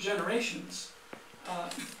future generations,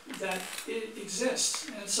 that it exists,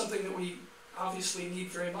 and it's something that we obviously need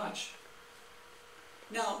very much.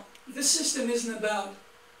 Now, this system isn't about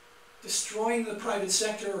destroying the private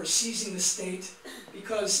sector or seizing the state,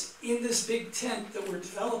 because in this big tent that we're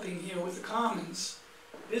developing here with the commons,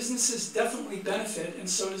 businesses definitely benefit, and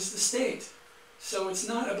so does the state. So it's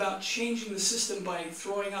not about changing the system by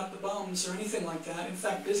throwing out the bombs or anything like that. In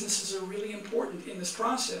fact, businesses are really important in this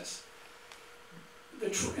process.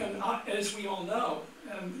 And as we all know,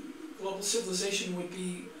 global civilization would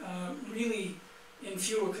be really in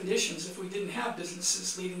fewer conditions if we didn't have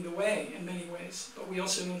businesses leading the way in many ways. But we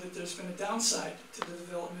also know that there's been a downside to the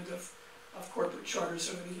development of corporate charters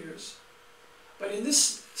over the years. But in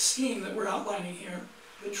this scheme that we're outlining here,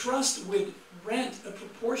 the trust would rent a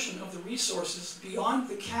proportion of the resources beyond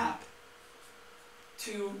the cap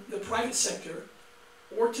to the private sector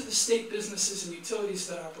or to the state businesses and utilities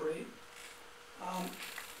that operate.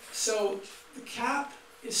 So the cap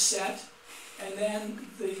is set, and then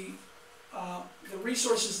the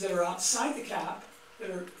resources that are outside the cap,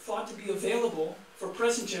 that are thought to be available for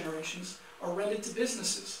present generations, are rented to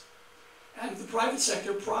businesses. And the private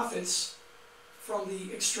sector profits from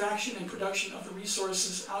the extraction and production of the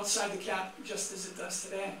resources outside the cap, just as it does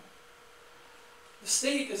today. The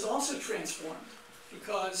state is also transformed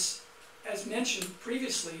because, as mentioned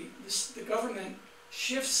previously, the government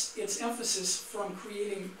shifts its emphasis from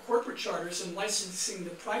creating corporate charters and licensing the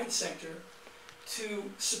private sector to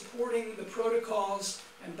supporting the protocols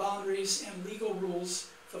and boundaries and legal rules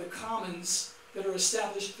for the commons that are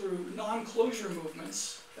established through non-closure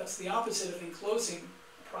movements. That's the opposite of enclosing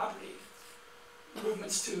property.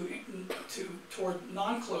 Movements toward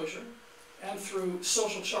non-closure, and through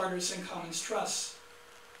social charters and commons trusts.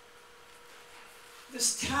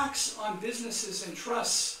 This tax on businesses and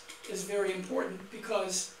trusts is very important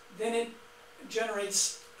because then it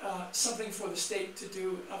generates something for the state to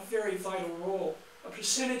do a very vital role. A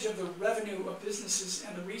percentage of the revenue of businesses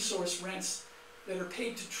and the resource rents that are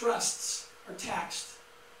paid to trusts are taxed.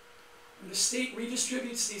 And the state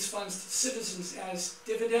redistributes these funds to citizens as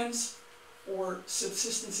dividends or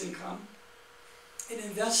subsistence income. It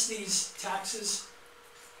invests these taxes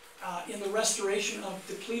in the restoration of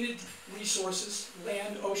depleted resources,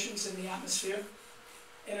 land, oceans, and the atmosphere.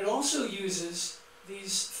 And it also uses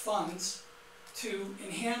these funds to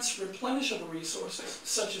enhance replenishable resources,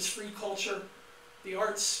 such as free culture, the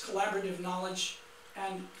arts, collaborative knowledge,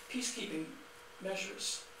 and peacekeeping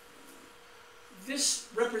measures. This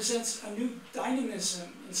represents a new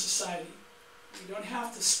dynamism in society. We don't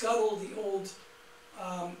have to scuttle the old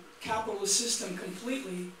capitalist system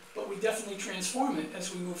completely, but we definitely transform it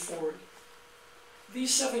as we move forward.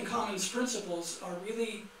 These 7 commons principles are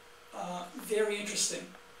really very interesting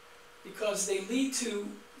because they lead to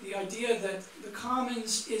the idea that the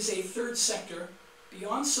commons is a third sector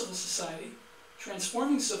beyond civil society,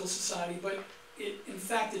 transforming civil society, but in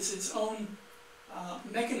fact it's its own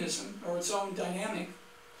mechanism or its own dynamic.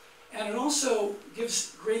 And it also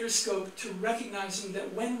gives greater scope to recognizing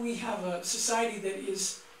that when we have a society that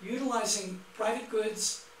is utilizing private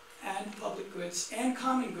goods and public goods and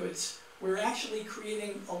common goods, we're actually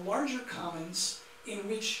creating a larger commons in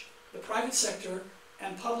which the private sector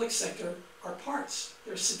and public sector are parts.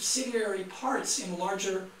 They're subsidiary parts in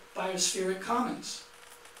larger biospheric commons.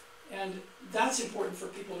 And that's important for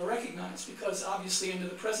people to recognize because obviously under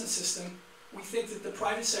the present system, we think that the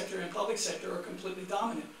private sector and public sector are completely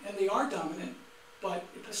dominant. And they are dominant, but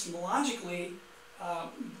epistemologically,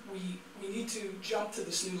 we need to jump to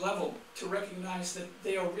this new level to recognize that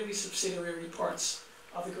they are really subsidiary parts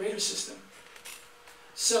of the greater system.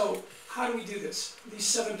 So how do we do this? These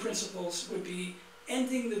 7 principles would be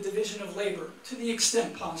ending the division of labor to the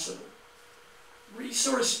extent possible.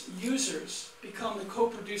 Resource users become the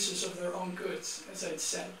co-producers of their own goods, as I'd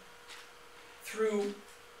said, through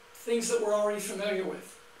things that we're already familiar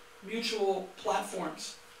with: mutual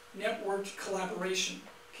platforms, networked collaboration,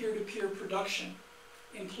 peer-to-peer production,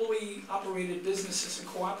 employee-operated businesses and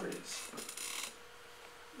cooperatives.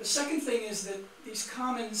 The second thing is that these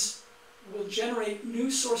commons will generate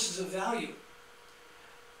new sources of value.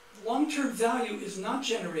 Long-term value is not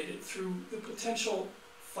generated through the potential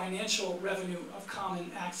financial revenue of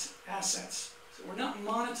common assets. So we're not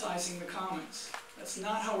monetizing the commons. That's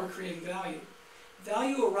not how we're creating value.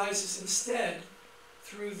 Value arises instead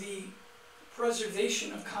through the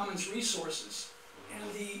preservation of commons resources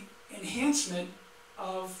and the enhancement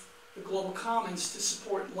of the global commons to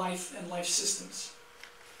support life and life systems.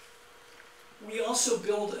 We also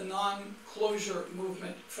build a non-closure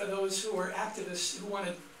movement for those who are activists who want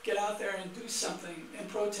to get out there and do something and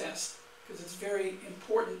protest, because it's very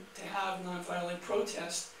important to have nonviolent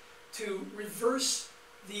protest to reverse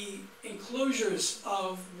the enclosures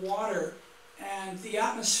of water and the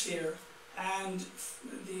atmosphere and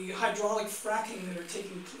the hydraulic fracking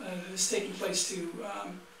that is taking place to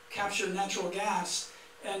capture natural gas,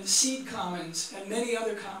 and seed commons and many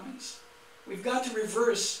other commons. We've got to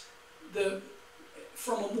reverse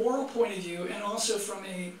from a moral point of view and also from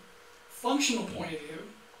a functional point of view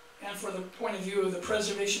and from the point of view of the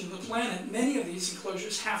preservation of the planet, many of these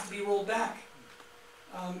enclosures have to be rolled back.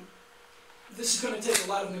 This is going to take a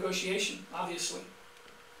lot of negotiation, obviously.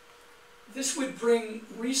 This would bring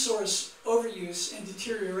resource overuse and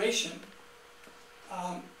deterioration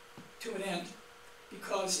to an end,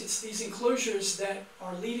 because it's these enclosures that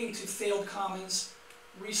are leading to failed commons,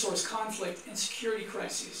 resource conflict, and security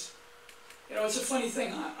crises. You know, it's a funny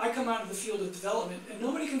thing. I come out of the field of development, and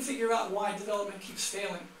nobody can figure out why development keeps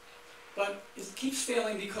failing. But it keeps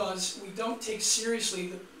failing because we don't take seriously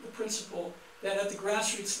the principle that at the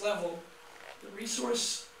grassroots level, the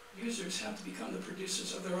resource users have to become the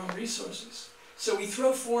producers of their own resources. So we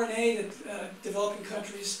throw foreign aid at developing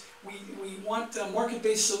countries. We want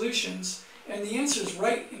market-based solutions, and the answer is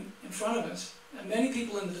right in front of us. And many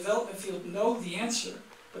people in the development field know the answer,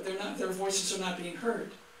 but their voices are not being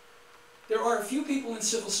heard. There are a few people in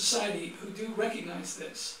civil society who do recognize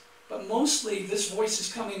this, but mostly this voice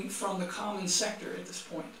is coming from the common sector at this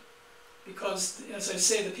point. Because, as I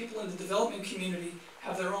say, the people in the development community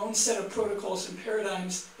have their own set of protocols and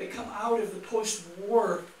paradigms that come out of the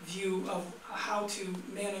post-war view of how to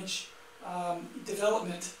manage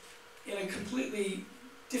development in a completely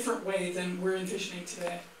different way than we're envisioning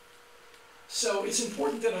today. So it's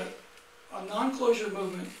important that a non-closure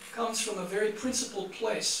movement comes from a very principled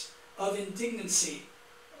place of indignancy,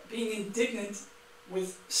 being indignant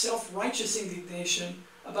with self-righteous indignation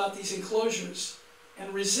about these enclosures,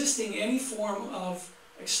 and resisting any form of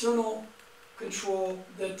external control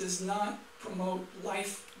that does not promote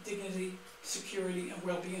life, dignity, security, and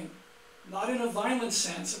well-being. Not in a violent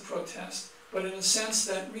sense of protest, but in a sense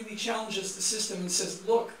that really challenges the system and says,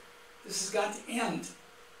 look, this has got to end,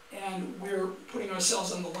 and we're putting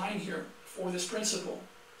ourselves on the line here for this principle.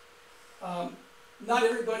 Not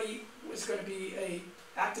everybody is going to be an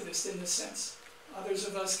activist in this sense. Others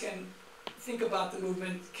of us can think about the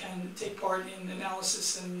movement, can take part in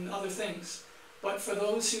analysis and other things. But for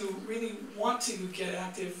those who really want to get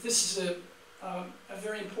active, this is a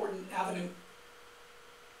very important avenue.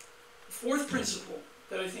 The fourth principle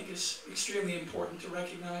that I think is extremely important to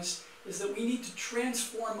recognize is that we need to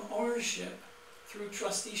transform ownership through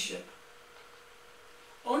trusteeship.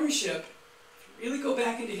 Ownership, if you really go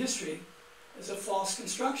back into history, is a false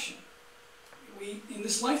construction. In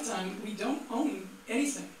this lifetime, we don't own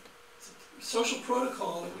anything. It's a social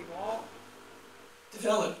protocol that we've all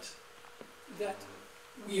developed that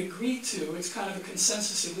we agree to. It's kind of a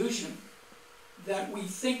consensus illusion that we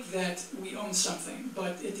think that we own something,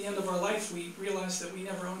 but at the end of our life we realize that we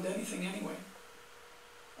never owned anything anyway.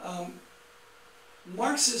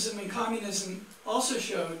 Marxism and communism also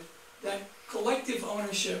showed that collective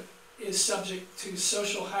ownership is subject to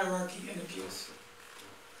social hierarchy and abuse,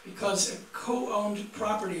 because a co-owned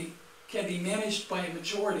property can be managed by a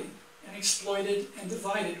majority and exploited and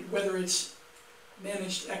divided, whether it's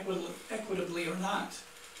managed equitably or not.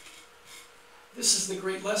 This is the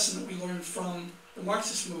great lesson that we learned from the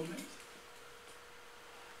Marxist movement.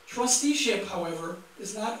 Trusteeship, however,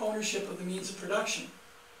 is not ownership of the means of production.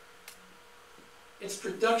 It's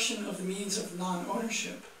production of the means of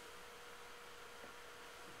non-ownership.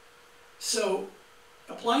 So,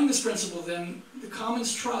 applying this principle then, the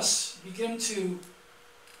commons trusts begin to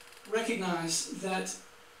recognize that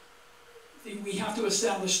we have to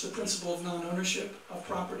establish the principle of non-ownership of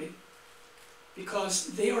property,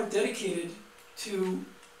 because they are dedicated to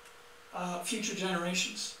future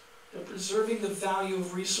generations. They're preserving the value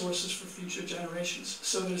of resources for future generations,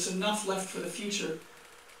 so there's enough left for the future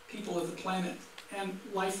people of the planet and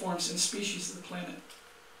life forms and species of the planet.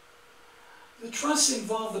 The trusts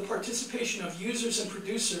involve the participation of users and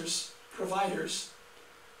producers, providers,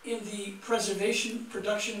 in the preservation,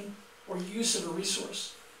 production, or use of a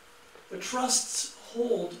resource. The trusts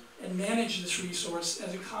hold and manage this resource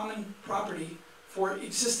as a common property for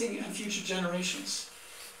existing and future generations.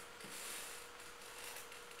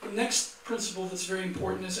 The next principle that's very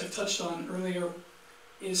important, as I've touched on earlier,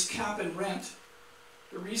 is cap and rent.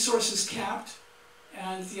 The resource is capped,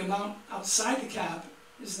 and the amount outside the cap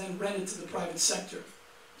is then rented to the private sector,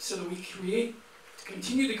 so that we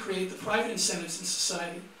continue to create the private incentives in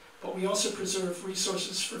society, but we also preserve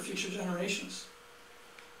resources for future generations.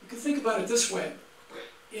 You can think about it this way.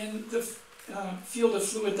 In the field of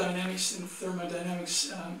fluid dynamics and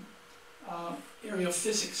thermodynamics area of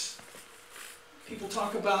physics, people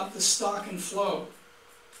talk about the stock and flow.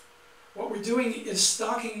 What we're doing is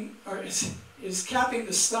capping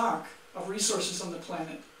the stock of resources on the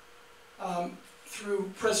planet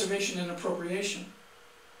through preservation and appropriation.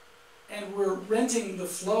 And we're renting the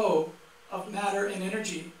flow of matter and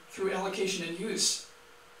energy through allocation and use,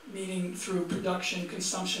 meaning through production,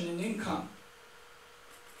 consumption, and income.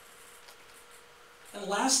 And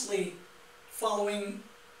lastly, following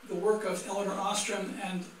the work of Elinor Ostrom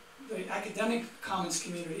and the academic commons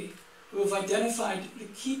community, who have identified the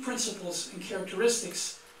key principles and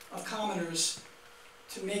characteristics of commoners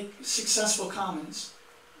to make successful commons,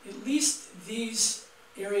 at least these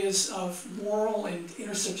areas of moral and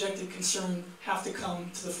intersubjective concern have to come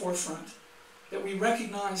to the forefront. That we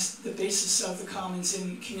recognize the basis of the commons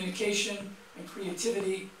in communication and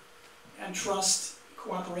creativity and trust,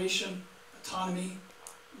 cooperation, autonomy,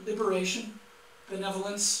 liberation,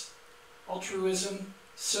 benevolence, altruism,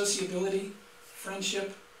 sociability,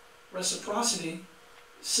 friendship, reciprocity,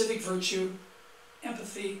 civic virtue,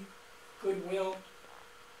 empathy, goodwill,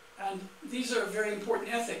 and these are very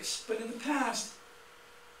important ethics. But in the past,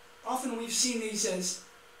 often we've seen these as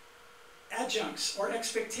adjuncts or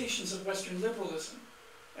expectations of Western liberalism,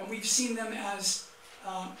 and we've seen them as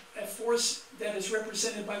a force that is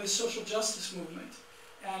represented by the social justice movement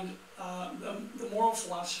and the moral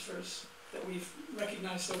philosophers that we've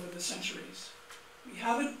recognized over the centuries. We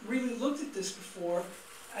haven't really looked at this before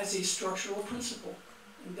as a structural principle,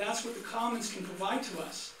 and that's what the commons can provide to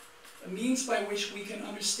us, a means by which we can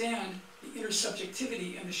understand the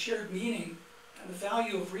intersubjectivity and the shared meaning and the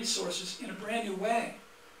value of resources in a brand new way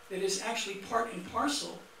that is actually part and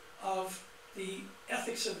parcel of the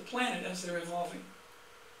ethics of the planet as they're evolving.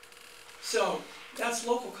 So that's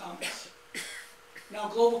local commons. Now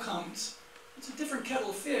global commons. It's a different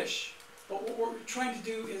kettle of fish, But what we're trying to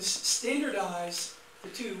do is standardize the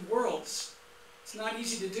two worlds. It's not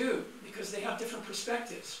easy to do because they have different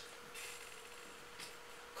perspectives.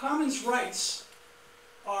 Commons rights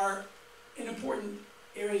are an important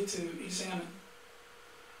area to examine.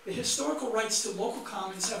 The historical rights to local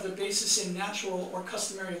commons have their basis in natural or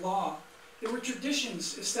customary law. There were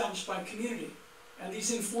traditions established by community, and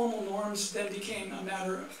these informal norms then became a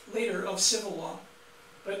matter later of civil law.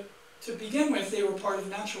 But to begin with, they were part of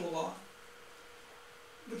natural law.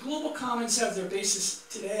 The global commons have their basis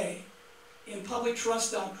today in public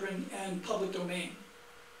trust doctrine and public domain.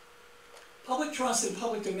 Public trust and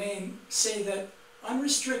public domain say that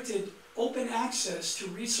unrestricted open access to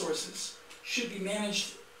resources should be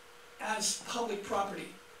managed as public property.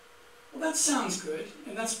 Well, that sounds good,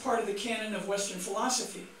 and that's part of the canon of Western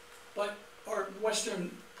philosophy, or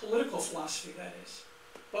Western political philosophy, that is.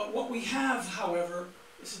 But what we have, however,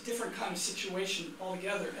 is a different kind of situation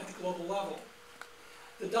altogether at the global level.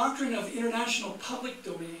 The doctrine of international public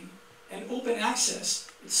domain and open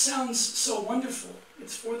access, it sounds so wonderful.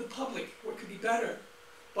 It's for the public. What could be better?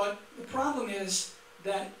 But the problem is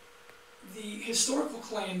that the historical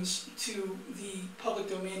claims to the public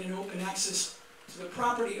domain and open access to the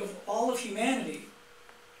property of all of humanity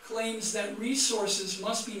claims that resources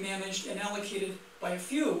must be managed and allocated by a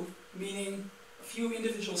few, meaning a few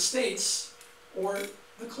individual states, or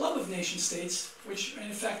the club of nation states, which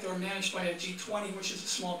in effect are managed by a G20, which is a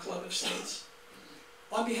small club of states,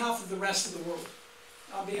 on behalf of the rest of the world,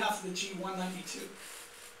 on behalf of the G192.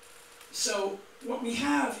 So what we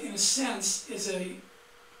have, in a sense, is the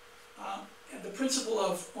principle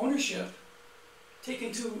of ownership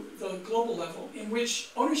taken to the global level, in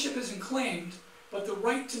which ownership isn't claimed, but the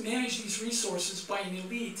right to manage these resources by an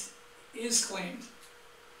elite is claimed.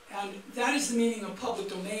 And that is the meaning of public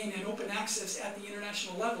domain and open access at the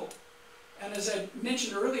international level. And as I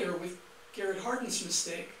mentioned earlier with Garrett Hardin's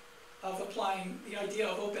mistake of applying the idea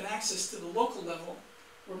of open access to the local level,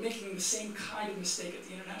 we're making the same kind of mistake at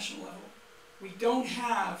the international level. We don't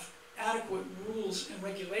have adequate rules and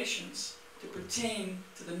regulations to pertain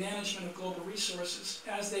to the management of global resources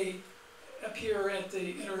as they appear at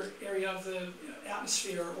the inner area of the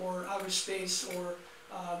atmosphere or outer space or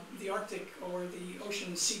the Arctic or the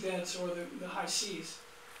ocean seabeds or the high seas.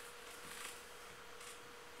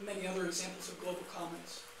 Many other examples of global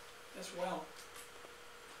commons as well.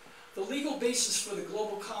 The legal basis for the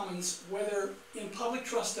global commons, whether in public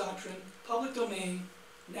trust doctrine, public domain,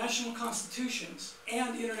 national constitutions,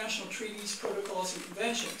 and international treaties, protocols, and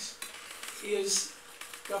conventions, is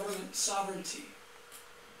government sovereignty.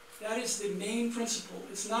 That is the main principle.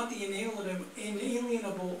 It's not the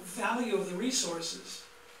inalienable value of the resources.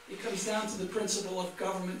 It comes down to the principle of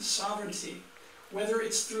government sovereignty, whether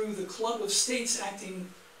it's through the club of states acting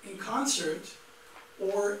in concert,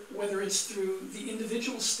 or whether it's through the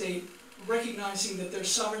individual state recognizing that their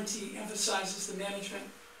sovereignty emphasizes the management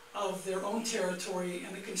of their own territory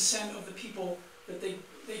and the consent of the people that they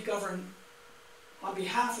govern on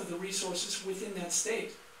behalf of the resources within that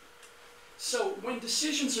state. So when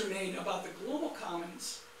decisions are made about the global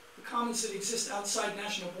commons, the commons that exist outside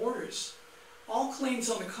national borders, all claims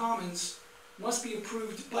on the commons must be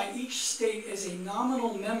approved by each state as a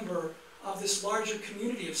nominal member of this larger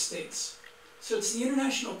community of states. So it's the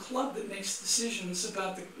international club that makes decisions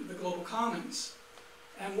about the global commons.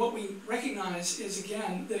 And what we recognize is,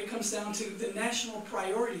 again, that it comes down to the national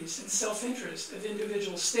priorities and self-interest of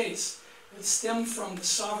individual states that stem from the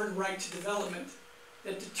sovereign right to development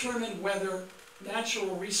that determine whether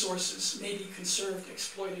natural resources may be conserved,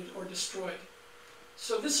 exploited, or destroyed.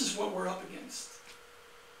 So this is what we're up against.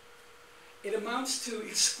 It amounts to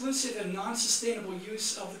exclusive and non-sustainable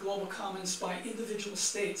use of the global commons by individual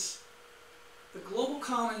states. The global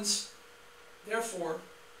commons, therefore,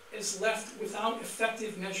 is left without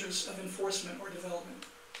effective measures of enforcement or development.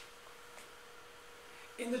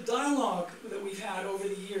 In the dialogue that we've had over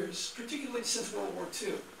the years, particularly since World War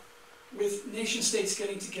II, with nation states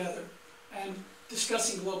getting together and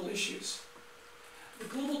discussing global issues, the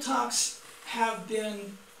global talks have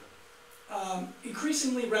been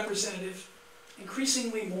increasingly representative,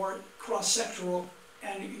 increasingly more cross-sectoral,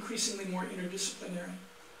 and increasingly more interdisciplinary.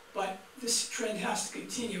 But this trend has to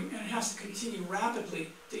continue, and it has to continue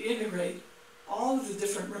rapidly to integrate all of the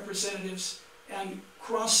different representatives and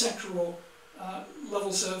cross-sectoral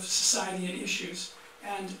levels of society and issues,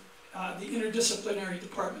 and the interdisciplinary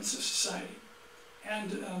departments of society,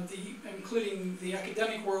 and including the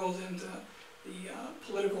academic world and the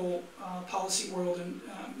political policy world and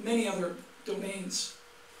many other domains.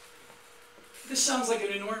 This sounds like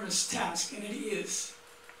an enormous task, and it is,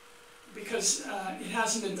 because it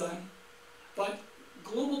hasn't been done. But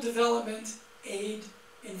global development, aid,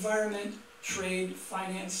 environment, trade,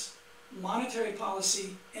 finance, monetary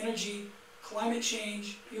policy, energy, climate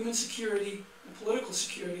change, human security, and political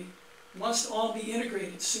security must all be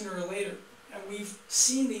integrated sooner or later. And we've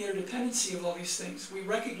seen the interdependency of all these things. We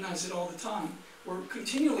recognize it all the time. We're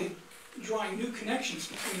continually drawing new connections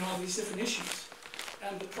between all these different issues.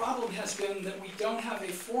 And the problem has been that we don't have a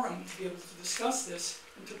forum to be able to discuss this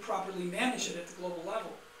and to properly manage it at the global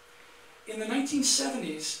level. In the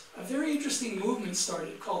 1970s, a very interesting movement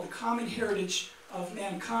started called the Common Heritage of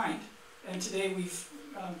Mankind. And today we've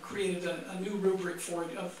created a new rubric for it.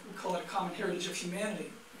 We call it a Common Heritage of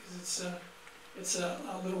Humanity, because it's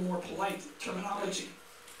a little more polite terminology.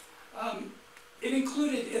 It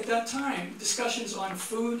included, at that time, discussions on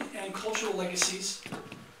food and cultural legacies,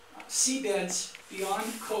 seabeds beyond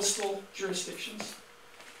coastal jurisdictions.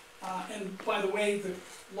 And by the way, the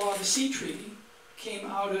Law of the Sea Treaty came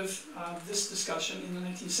out of this discussion in the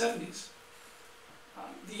 1970s.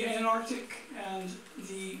 The Antarctic and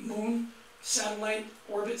the Moon, satellite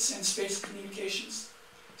orbits and space communications,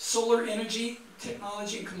 solar energy,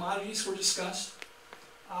 technology and commodities were discussed,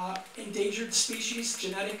 endangered species,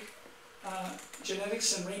 genetics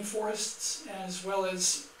and rainforests, as well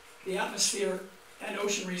as the atmosphere and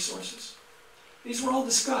ocean resources. These were all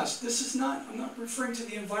discussed. This is not, I'm not referring to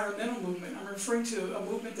the environmental movement, I'm referring to a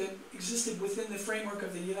movement that existed within the framework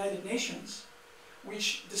of the United Nations,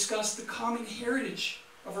 which discussed the common heritage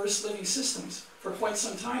of Earth's living systems for quite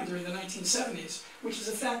some time during the 1970s, which is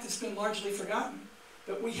a fact that's been largely forgotten.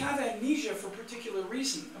 But we have amnesia for a particular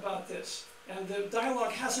reason about this. And the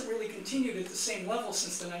dialogue hasn't really continued at the same level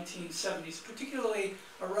since the 1970s, particularly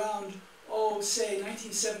around, say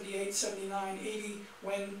 1978, 79, 80,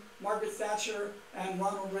 when Margaret Thatcher and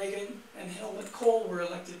Ronald Reagan and Helmut Kohl were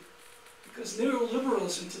elected. Because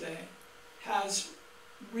neoliberalism today has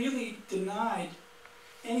really denied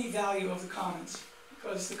any value of the commons,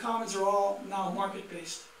 because the commons are all now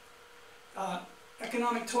market-based.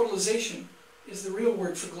 Economic totalization is the real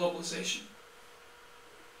word for globalization.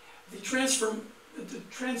 The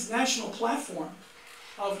transnational platform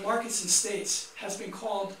of markets and states has been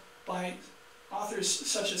called by authors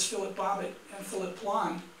such as Philip Bobbitt and Philip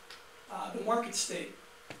Plon the market state.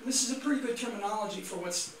 And this is a pretty good terminology for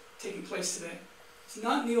what's taking place today. It's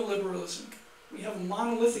not neoliberalism. We have a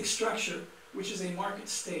monolithic structure which is a market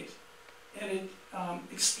state, and it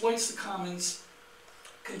exploits the commons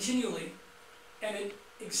continually, and it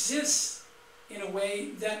exists in a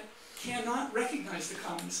way that cannot recognize the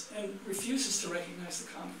commons and refuses to recognize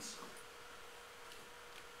the commons.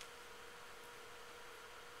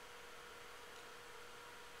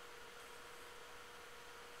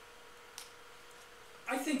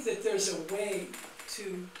 I think that there's a way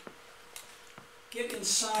to get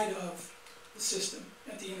inside of the system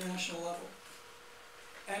at the international level.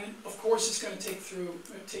 And of course it's going to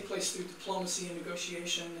take place through diplomacy and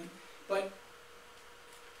negotiation, but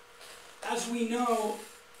as we know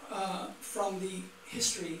from the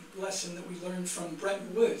history lesson that we learned from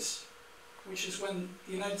Bretton Woods, which is when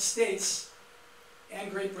the United States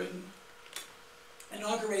and Great Britain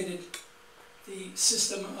inaugurated the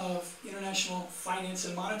system of international finance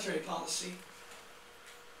and monetary policy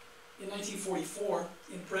in 1944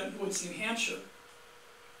 in Bretton Woods, New Hampshire,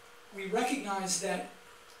 we recognized that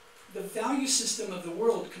the value system of the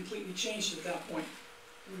world completely changed at that point.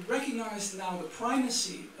 We recognize now the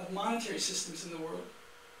primacy of monetary systems in the world.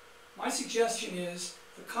 My suggestion is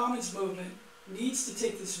the commons movement needs to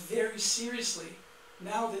take this very seriously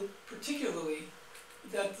now that particularly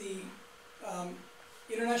that the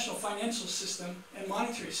international financial system and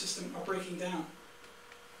monetary system are breaking down.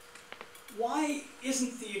 Why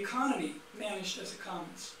isn't the economy managed as a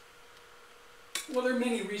commons? Well, there are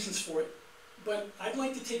many reasons for it, but I'd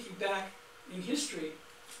like to take you back in history,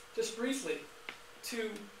 just briefly, to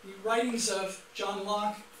the writings of John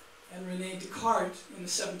Locke and René Descartes in the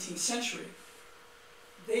 17th century.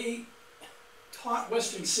 They taught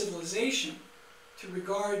Western civilization to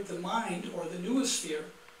regard the mind, or the noosphere,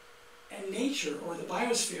 and nature, or the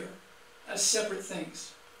biosphere, as separate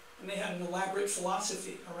things. And they had an elaborate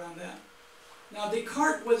philosophy around that. Now,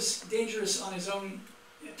 Descartes was dangerous on his own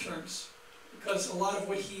terms, because a lot of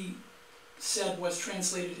what he said was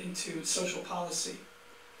translated into social policy.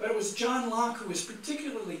 But it was John Locke who was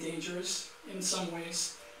particularly dangerous in some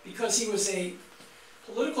ways, because he was a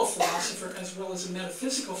political philosopher as well as a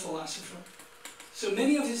metaphysical philosopher. So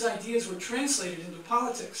many of his ideas were translated into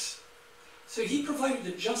politics. So he provided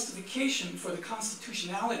a justification for the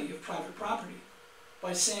constitutionality of private property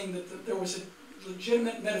by saying that there was a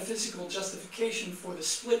legitimate metaphysical justification for the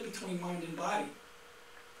split between mind and body.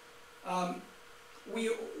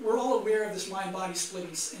 we're all aware of this mind-body split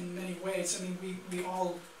in many ways. I mean, we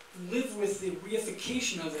all live with the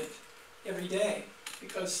reification of it every day,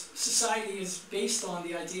 because society is based on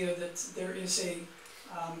the idea that there is a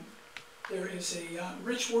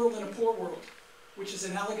rich world and a poor world, which is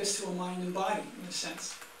analogous to a mind and body in a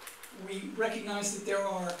sense. We recognize that there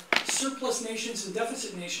are surplus nations and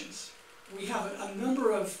deficit nations. We have a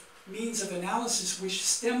number of means of analysis which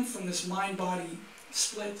stem from this mind-body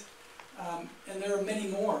split, and there are many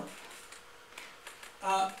more.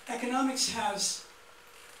 Economics has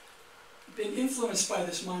been influenced by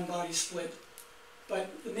this mind-body split, but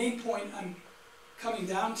the main point I'm coming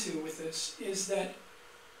down to with this is that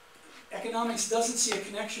economics doesn't see a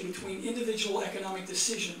connection between individual economic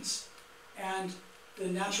decisions and the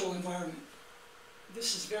natural environment.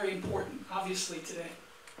 This is very important, obviously, today.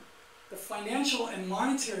 The financial and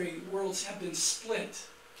monetary worlds have been split.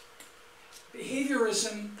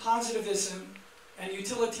 Behaviorism, positivism, and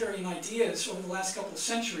utilitarian ideas over the last couple of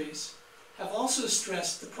centuries have also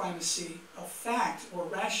stressed the primacy of fact or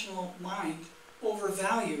rational mind over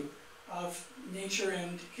value of nature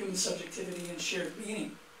and human subjectivity and shared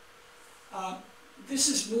meaning. This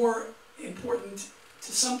is more important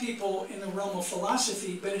to some people in the realm of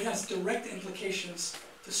philosophy, but it has direct implications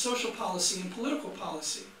to social policy and political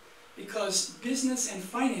policy, because business and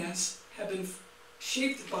finance have been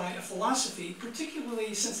shaped by a philosophy,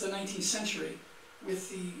 particularly since the 19th century, with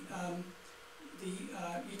the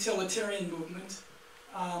utilitarian movement,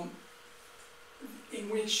 in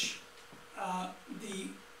which the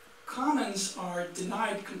commons are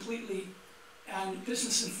denied completely, and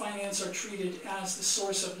business and finance are treated as the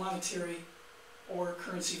source of monetary or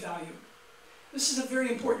currency value. This is a very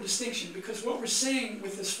important distinction, because what we're saying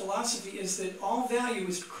with this philosophy is that all value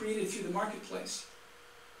is created through the marketplace.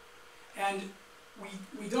 And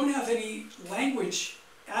we don't have any language,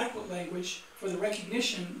 adequate language, for the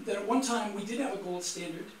recognition that at one time we did have a gold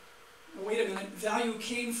standard. Wait a minute, value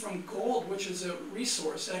came from gold, which is a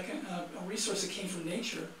resource that came from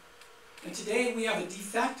nature. And today we have a de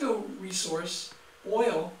facto resource,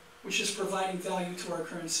 oil, which is providing value to our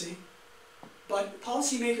currency. But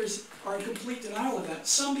policymakers are in complete denial of that,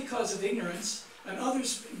 some because of ignorance, and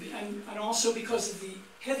others, and also because of the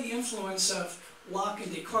heavy influence of Locke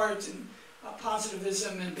and Descartes and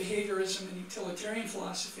positivism and behaviorism and utilitarian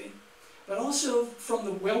philosophy, but also from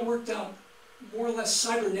the well-worked out, more or less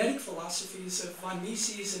cybernetic philosophies of von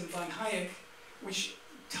Mises and von Hayek, which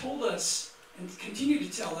told us and continue to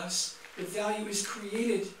tell us that value is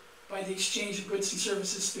created by the exchange of goods and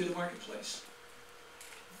services through the marketplace.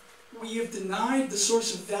 We have denied the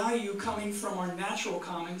source of value coming from our natural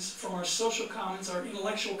commons, from our social commons, our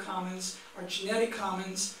intellectual commons, our genetic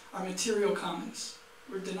commons, our material commons.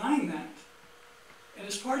 We're denying that. And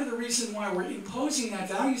as part of the reason why we're imposing that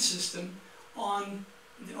value system on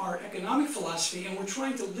our economic philosophy, and we're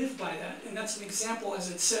trying to live by that, and that's an example, as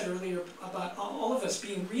I said earlier, about all of us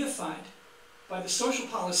being reified by the social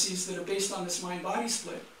policies that are based on this mind-body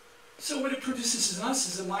split. So what it produces in us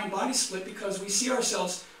is a mind-body split, because we see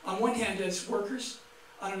ourselves on one hand as workers,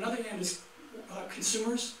 on another hand as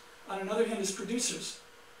consumers, on another hand as producers.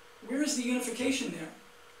 Where is the unification there?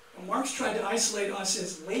 Well, Marx tried to isolate us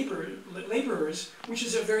as laborers, which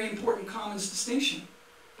is a very important commons distinction.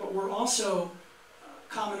 But we're also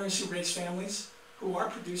commoners who raise families, who are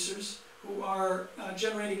producers, who are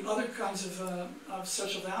generating other kinds of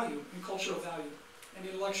social value and cultural value and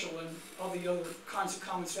intellectual and all the other kinds of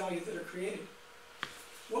commons value that are created.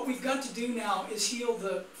 What we've got to do now is heal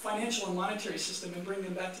the financial and monetary system and bring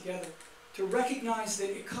them back together, to recognize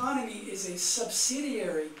that economy is a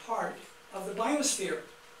subsidiary part of the biosphere.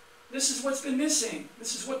 This is what's been missing.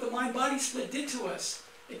 This is what the mind-body split did to us.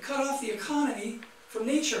 It cut off the economy from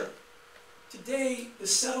nature. Today, the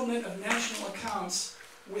settlement of national accounts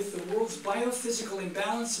with the world's biophysical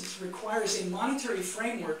imbalances requires a monetary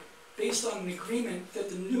framework based on an agreement that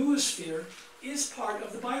the noosphere is part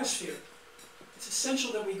of the biosphere. It's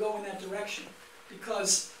essential that we go in that direction,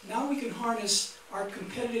 because now we can harness our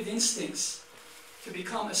competitive instincts to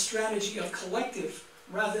become a strategy of collective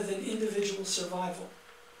rather than individual survival.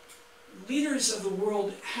 Leaders of the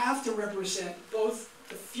world have to represent both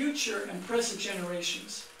the future and present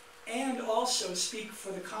generations, and also speak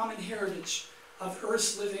for the common heritage of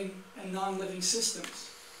Earth's living and non-living systems,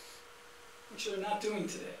 which they're not doing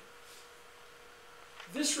today.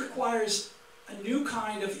 This requires a new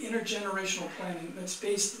kind of intergenerational planning that's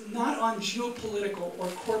based not on geopolitical or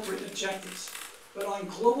corporate objectives, but on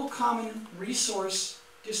global common resource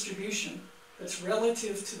distribution that's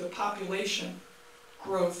relative to the population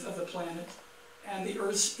growth of the planet and the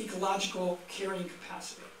Earth's ecological carrying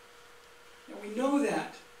capacity. Now we know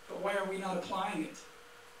that but why are we not applying it?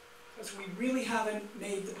 Because we really haven't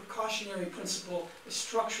made the precautionary principle a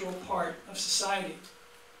structural part of society.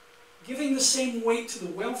 Giving the same weight to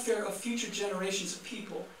the welfare of future generations of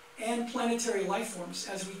people and planetary life forms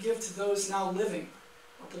as we give to those now living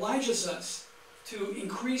obliges us to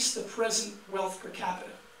increase the present wealth per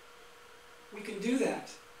capita. We can do that.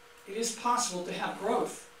 It is possible to have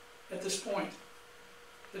growth at this point.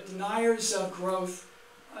 The deniers of growth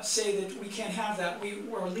say that we can't have that.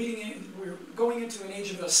 We're going into an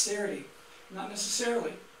age of austerity. Not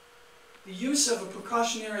necessarily. The use of a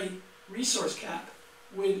precautionary resource cap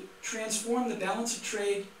would transform the balance of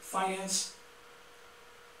trade, finance,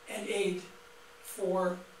 and aid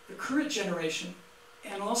for the current generation,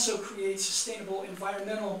 and also create sustainable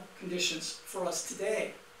environmental conditions for us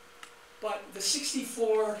today. But the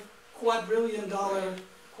 $64 quadrillion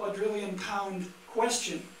pound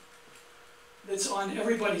question that's on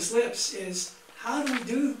everybody's lips is, how do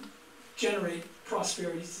we generate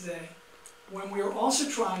prosperity today when we are also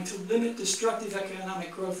trying to limit destructive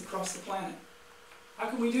economic growth across the planet? How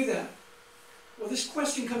can we do that? Well, this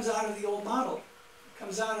question comes out of the old model. It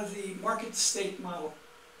comes out of the market state model.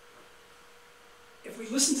 If we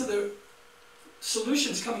listen to the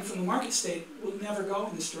solutions coming from the market state, we'll never go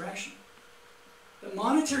in this direction. The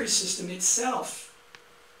monetary system itself,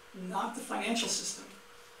 not the financial system,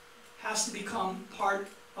 has to become part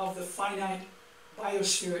of the finite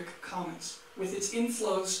biospheric commons with its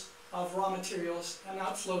inflows of raw materials and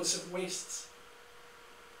outflows of wastes.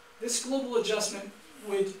 This global adjustment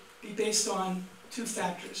would be based on two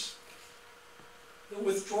factors. The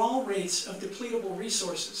withdrawal rates of depletable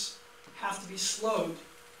resources have to be slowed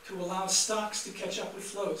to allow stocks to catch up with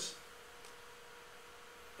flows.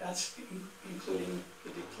 That's including the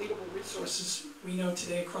depletable resources we know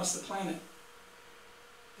today across the planet.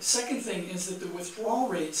 The second thing is that the withdrawal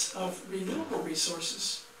rates of renewable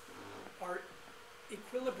resources are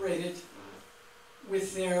equilibrated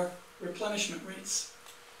with their replenishment rates.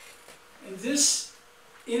 And this,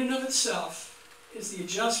 in and of itself, is the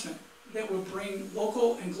adjustment that will bring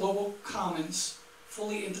local and global commons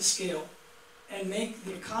fully into scale and make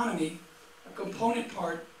the economy a component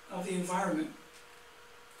part of the environment.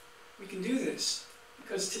 We can do this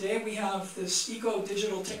because today we have this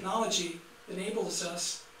eco-digital technology that enables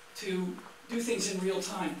us to do things in real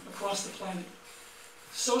time across the planet.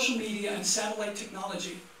 Social media and satellite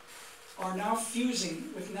technology are now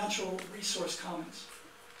fusing with natural resource commons.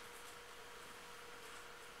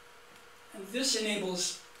 And this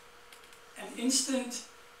enables an instant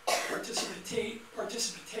participation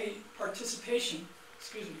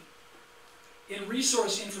in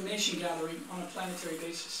resource information gathering on a planetary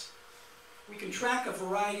basis. We can track a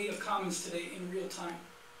variety of commons today in real time.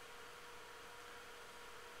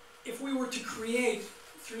 If we were to create,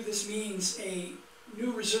 through this means, a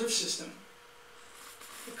new reserve system,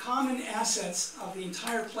 the common assets of the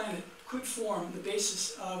entire planet could form the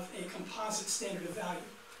basis of a composite standard of value.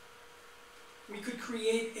 We could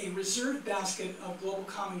create a reserve basket of global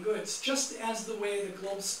common goods, just as the way the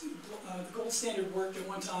gold standard worked at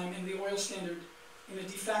one time and the oil standard, in a de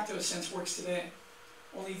facto sense, works today.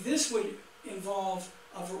 Only this would involve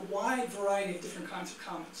a wide variety of different kinds of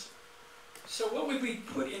commons. So what would we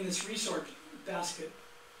put in this resource basket?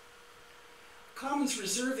 Commons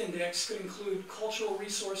Reserve Index could include cultural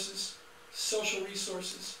resources, social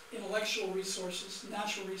resources, intellectual resources,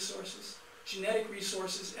 natural resources, genetic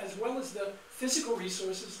resources, as well as the physical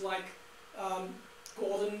resources like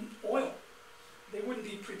gold and oil. They wouldn't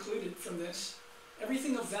be precluded from this.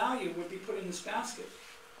 Everything of value would be put in this basket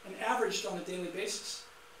and averaged on a daily basis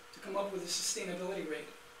to come up with a sustainability rate.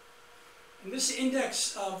 And this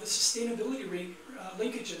index of the sustainability rate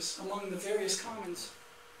linkages among the various commons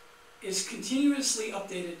is continuously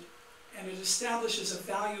updated, and it establishes a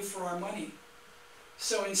value for our money.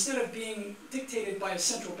 So instead of being dictated by a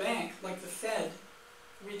central bank like the Fed,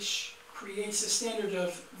 which creates a standard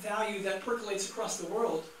of value that percolates across the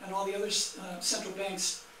world, and all the other central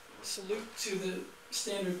banks salute to the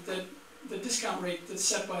standard, that the discount rate that's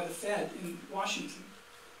set by the Fed in Washington.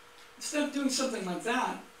 Instead of doing something like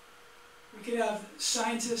that, we could have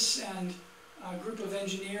scientists and a group of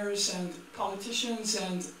engineers and politicians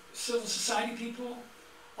and civil society people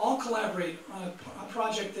all collaborate on a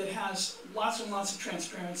project that has lots and lots of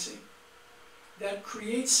transparency, that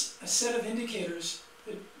creates a set of indicators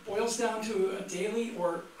that boils down to a daily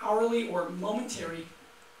or hourly or momentary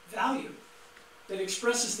value that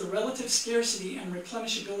expresses the relative scarcity and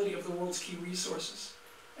replenishability of the world's key resources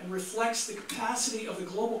and reflects the capacity of the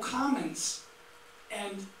global commons,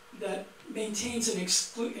 and that maintains an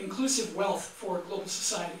inclusive wealth for global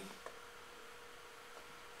society.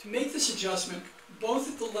 To make this adjustment, both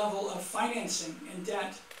at the level of financing and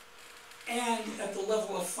debt, and at the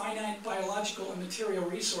level of finite biological and material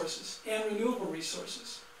resources and renewable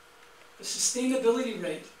resources. The sustainability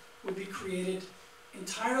rate would be created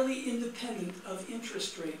entirely independent of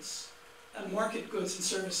interest rates and market goods and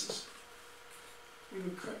services. We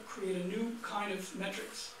would create a new kind of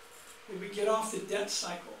metrics. We would get off the debt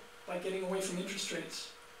cycle by getting away from interest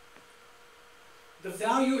rates. The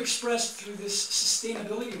value expressed through this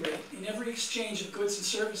sustainability rate in every exchange of goods and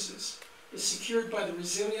services is secured by the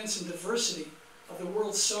resilience and diversity of the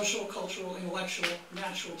world's social, cultural, intellectual,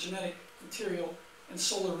 natural, genetic, material, and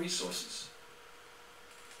solar resources.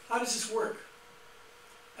 How does this work?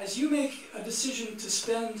 As you make a decision to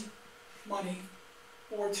spend money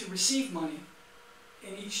or to receive money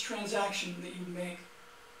in each transaction that you make,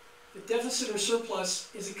 the deficit or surplus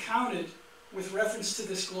is accounted with reference to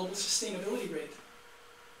this global sustainability rate.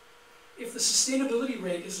 If the sustainability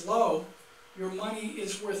rate is low, your money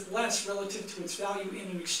is worth less relative to its value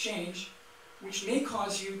in an exchange, which may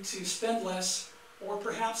cause you to spend less, or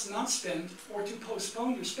perhaps not spend, or to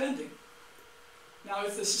postpone your spending. Now,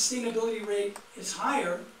 if the sustainability rate is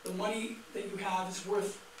higher, the money that you have is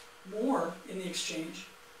worth more in the exchange,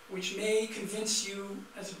 which may convince you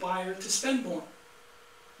as a buyer to spend more.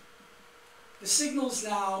 The signals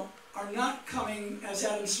now are not coming, as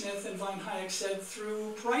Adam Smith and Von Hayek said,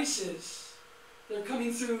 through prices. They're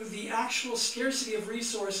coming through the actual scarcity of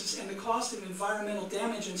resources and the cost of environmental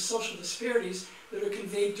damage and social disparities that are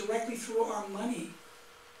conveyed directly through our money.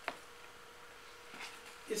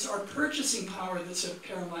 It's our purchasing power that's of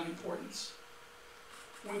paramount importance.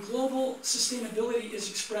 When global sustainability is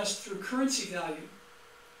expressed through currency value,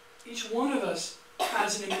 each one of us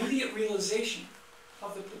has an immediate realization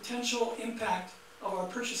of the potential impact of our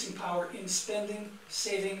purchasing power in spending,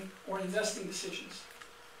 saving, or investing decisions.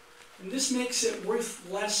 And this makes it worth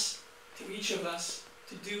less to each of us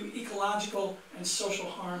to do ecological and social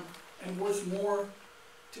harm, and worth more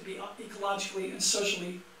to be ecologically and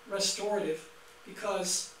socially restorative,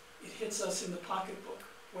 because it hits us in the pocketbook,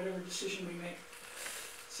 whatever decision we make.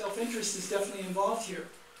 Self-interest is definitely involved here.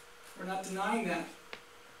 We're not denying that.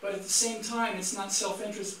 But at the same time, it's not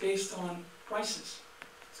self-interest based on prices.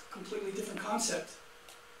 It's a completely different concept.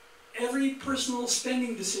 Every personal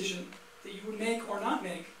spending decision that you would make or not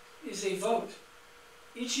make is a vote.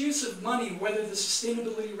 Each use of money, whether the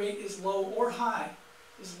sustainability rate is low or high,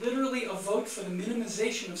 is literally a vote for the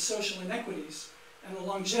minimization of social inequities and the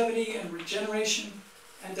longevity and regeneration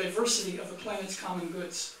and diversity of the planet's common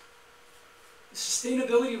goods. The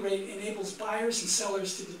sustainability rate enables buyers and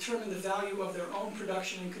sellers to determine the value of their own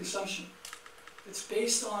production and consumption. It's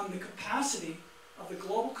based on the capacity of the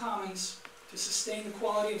global commons to sustain the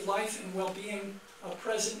quality of life and well-being of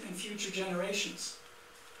present and future generations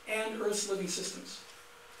and Earth's living systems.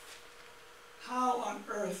 How on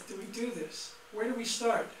earth do we do this? Where do we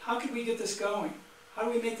start? How can we get this going? How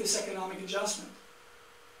do we make this economic adjustment?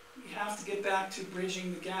 We have to get back to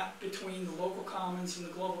bridging the gap between the local commons and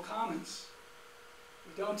the global commons.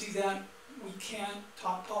 If we don't do that, we can't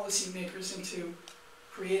talk policymakers into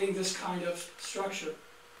creating this kind of structure.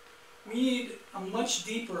 We need a much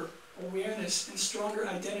deeper awareness and stronger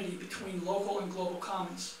identity between local and global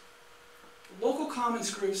commons. Local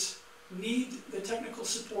commons groups need the technical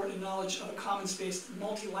support and knowledge of a commons-based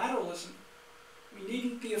multilateralism. We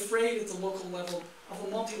needn't be afraid at the local level of a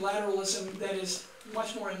multilateralism that is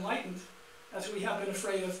much more enlightened, as we have been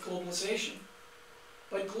afraid of globalization.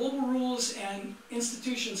 But global rules and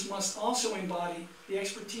institutions must also embody the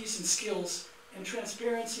expertise and skills and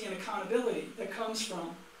transparency and accountability that comes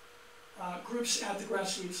from groups at the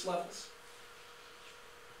grassroots levels.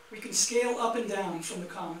 We can scale up and down from the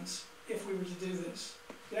commons if we were to do this.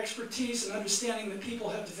 The expertise and understanding that people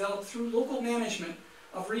have developed through local management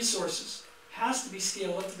of resources has to be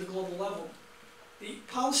scaled up to the global level. The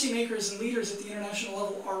policymakers and leaders at the international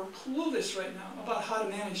level are clueless right now about how to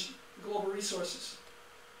manage the global resources.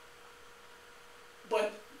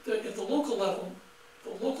 But at the local level,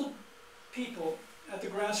 the local people at the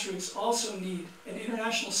grassroots also need an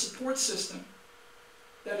international support system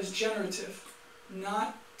that is generative,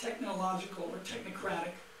 not technological or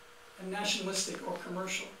technocratic, and nationalistic or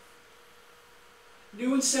commercial.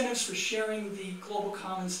 New incentives for sharing the global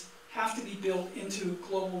commons have to be built into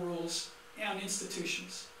global rules and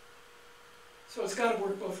institutions. So it's got to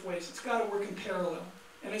work both ways. It's got to work in parallel.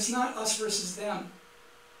 And it's not us versus them.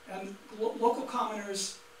 And local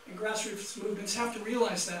commoners and grassroots movements have to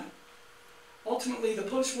realize that. Ultimately, the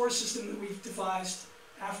post-war system that we've devised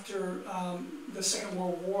after the Second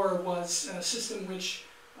World War was a system which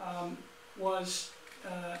was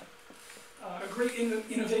a great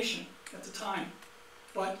innovation at the time.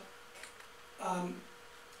 But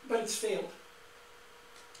but it's failed.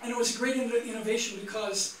 And it was a great innovation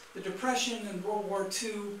because the Depression and World War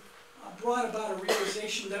II brought about a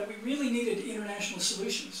realization that we really needed international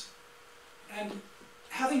solutions. And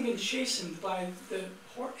having been chastened by the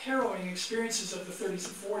harrowing experiences of the 30s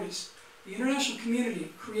and 40s, the international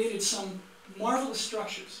community created some marvelous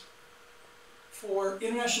structures for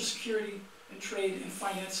international security and trade and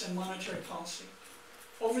finance and monetary policy.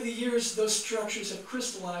 Over the years, those structures have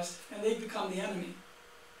crystallized and they've become the enemy,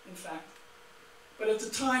 in fact. But at the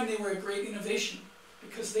time, they were a great innovation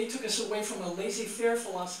because they took us away from a laissez-faire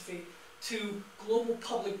philosophy to global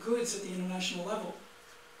public goods at the international level,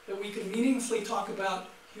 that we could meaningfully talk about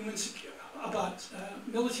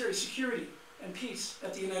military security and peace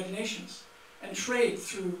at the United Nations, and trade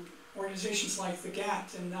through organizations like the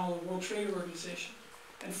GATT and now the World Trade Organization,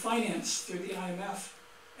 and finance through the IMF,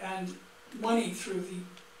 and money through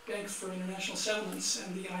the Bank for International Settlements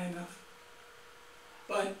and the IMF.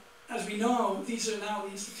 But as we know, these are now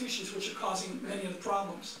the institutions which are causing many of the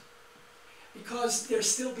problems, because they're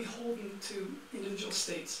still beholden to individual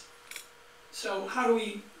states. So how do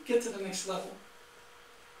we get to the next level?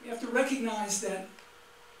 We have to recognize that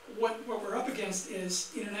what we're up against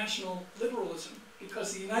is international liberalism,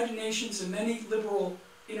 because the United Nations and many liberal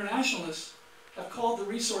internationalists have called the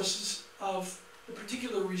resources of the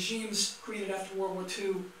particular regimes created after World War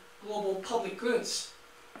II global public goods.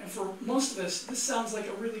 And for most of us, this sounds like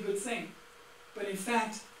a really good thing. But in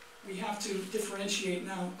fact, we have to differentiate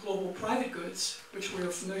now global private goods, which we're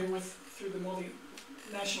familiar with through the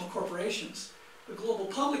multinational corporations, the global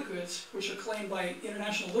public goods, which are claimed by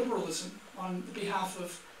international liberalism on behalf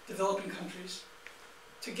of developing countries,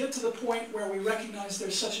 to get to the point where we recognize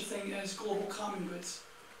there's such a thing as global common goods.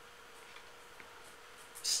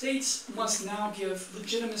 States must now give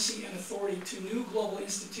legitimacy and authority to new global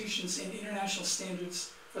institutions and international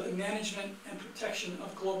standards for the management and protection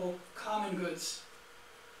of global common goods.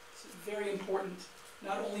 It's very important,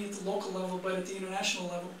 not only at the local level, but at the international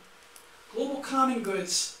level. Global common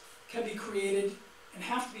goods can be created and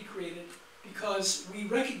have to be created because we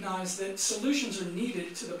recognize that solutions are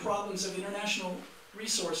needed to the problems of international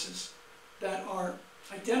resources that are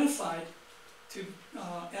identified to,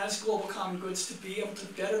 as global common goods to be able to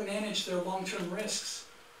better manage their long-term risks.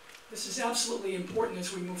 This is absolutely important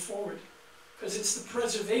as we move forward, because it's the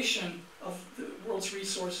preservation of the world's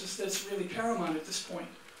resources that's really paramount at this point.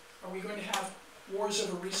 Are we going to have wars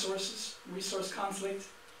over resources, resource conflict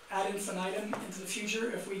ad infinitum into the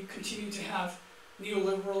future if we continue to have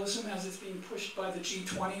neoliberalism as it's being pushed by the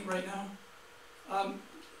G20 right now?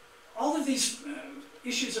 All of these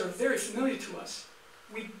issues are very familiar to us.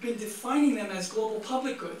 We've been defining them as global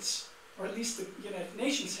public goods, or at least the United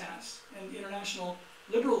Nations has, and international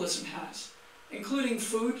liberalism has, including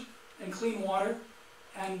food and clean water,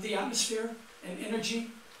 and the atmosphere, and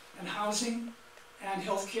energy, and housing, and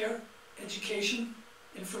healthcare, education,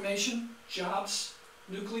 information, jobs,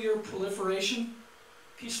 nuclear proliferation,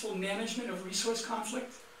 peaceful management of resource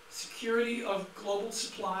conflict, security of global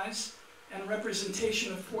supplies, and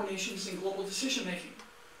representation of poor nations in global decision-making.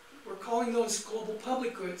 We're calling those global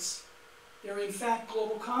public goods. They're in fact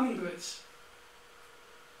global common goods.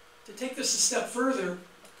 To take this a step further,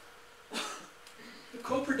 the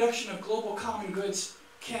co-production of global common goods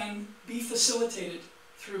can be facilitated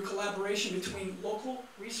through collaboration between local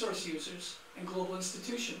resource users and global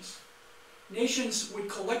institutions. Nations would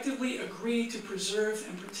collectively agree to preserve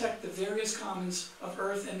and protect the various commons of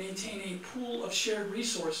Earth and maintain a pool of shared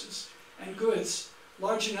resources and goods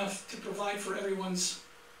large enough to provide for everyone's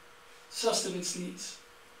sustenance needs.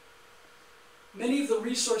 Many of the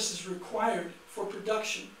resources required for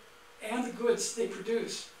production and the goods they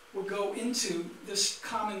produce will go into this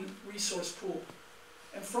common resource pool.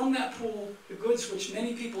 And from that pool, the goods which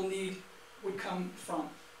many people need would come from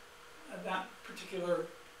that particular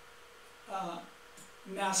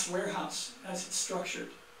mass warehouse as it's structured.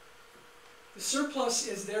 The surplus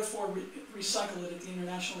is therefore recycled at the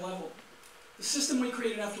international level. The system we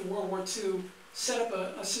created after World War II set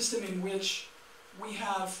up a system in which we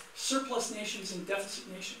have surplus nations and deficit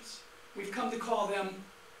nations. We've come to call them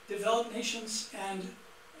developed nations and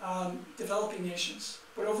developing nations.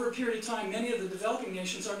 But over a period of time, many of the developing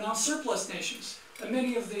nations are now surplus nations. And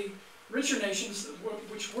many of the richer nations,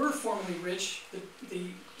 which were formerly rich, the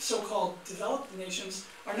so-called developed nations,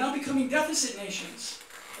 are now becoming deficit nations,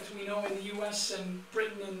 as we know in the US and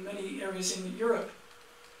Britain and many areas in Europe.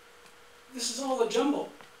 This is all a jumble,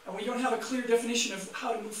 and we don't have a clear definition of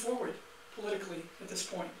how to move forward politically at this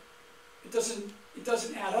point. It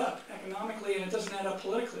doesn't add up economically, and it doesn't add up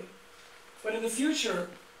politically. But in the future,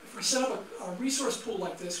 if we set up a resource pool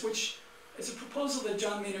like this, which It's a proposal that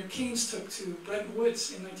John Maynard Keynes took to Bretton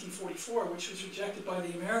Woods in 1944, which was rejected by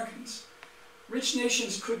the Americans. Rich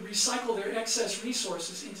nations could recycle their excess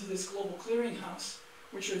resources into this global clearinghouse,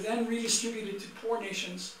 which are then redistributed to poor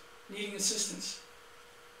nations needing assistance.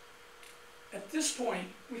 At this point,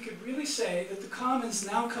 we could really say that the commons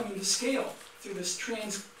now come into scale through this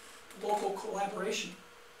trans-local collaboration.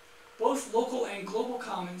 Both local and global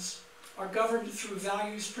commons are governed through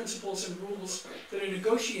values, principles, and rules that are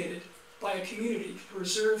negotiated by a community to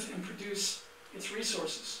preserve and produce its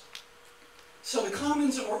resources. So the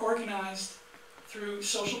commons are organized through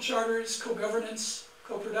social charters, co-governance,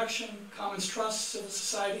 co-production, commons trust, civil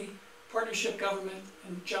society, partnership government,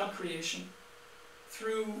 and job creation,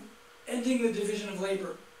 through ending the division of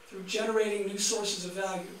labor, through generating new sources of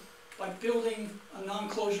value, by building a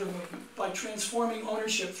non-closure movement, by transforming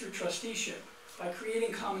ownership through trusteeship, by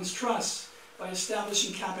creating commons trusts, by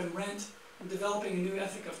establishing cap and rent, and developing a new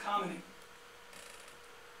ethic of commoning.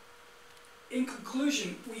 In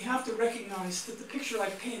conclusion, we have to recognize that the picture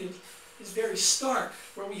I've painted is very stark,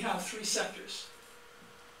 where we have three sectors.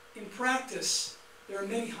 In practice, there are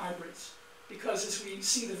many hybrids, because as we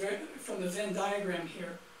see from the Venn diagram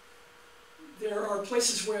here, there are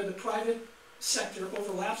places where the private sector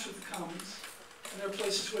overlaps with the commons, and there are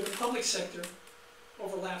places where the public sector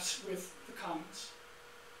overlaps with the commons.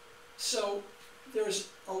 So there's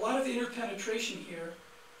a lot of interpenetration here,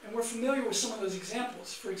 and we're familiar with some of those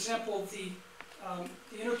examples. For example, the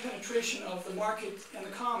interpenetration of the market and the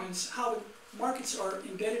commons, how the markets are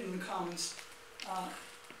embedded in the commons,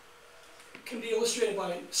 can be illustrated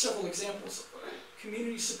by several examples.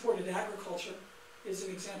 Community-supported agriculture is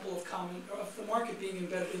an example of the market being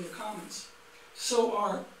embedded in the commons. So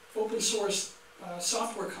are open source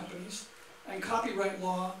software companies and copyright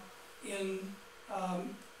law in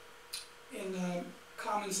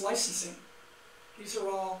commons licensing. These are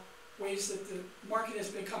all ways that the market has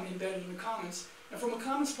become embedded in the commons. And from a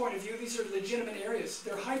commons point of view, these are legitimate areas.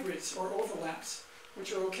 They're hybrids or overlaps,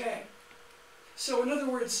 which are okay. So in other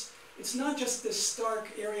words, it's not just this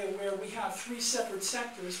stark area where we have three separate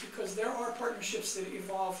sectors, because there are partnerships that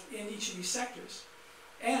evolve in each of these sectors.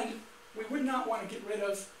 And we would not want to get rid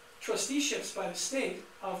of trusteeships by the state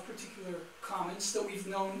of particular commons that we've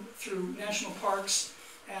known through national parks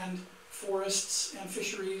and forests and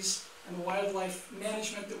fisheries and the wildlife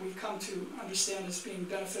management that we've come to understand as being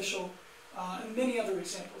beneficial, and many other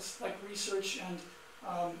examples like research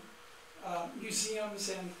and museums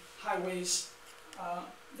and highways,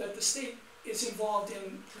 that the state is involved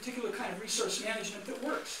in particular kind of resource management that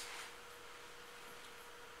works.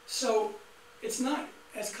 So it's not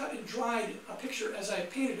as cut and dried a picture as I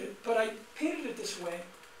painted it, but I painted it this way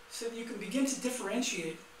so that you can begin to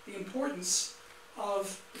differentiate the importance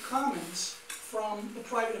of the commons from the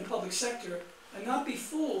private and public sector, and not be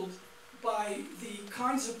fooled by the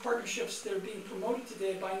kinds of partnerships that are being promoted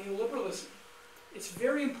today by neoliberalism. It's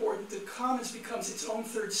very important that commons becomes its own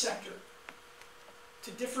third sector,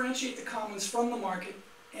 to differentiate the commons from the market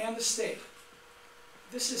and the state.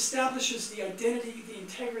 This establishes the identity, the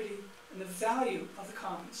integrity, and the value of the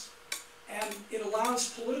commons. And it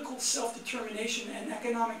allows political self-determination and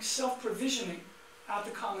economic self-provisioning at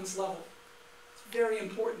the commons level. It's very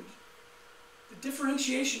important. The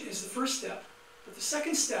differentiation is the first step, but the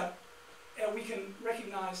second step we can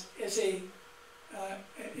recognize as it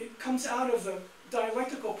comes out of the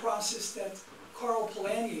dialectical process that Karl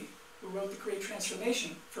Polanyi, who wrote The Great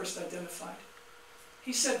Transformation, first identified.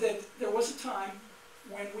 He said that there was a time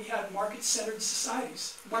when we had market-centered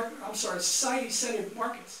societies, society-centered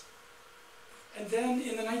markets. And then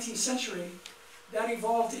in the 19th century, that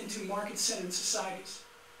evolved into market-centered societies.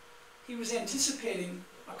 He was anticipating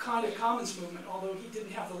a kind of commons movement, although he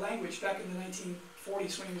didn't have the language back in the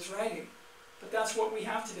 1940s when he was writing. But that's what we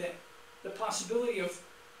have today, the possibility of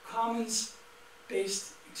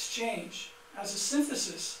commons-based exchange as a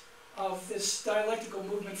synthesis of this dialectical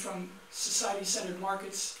movement from society-centered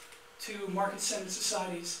markets to market-centered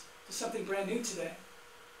societies to something brand new today.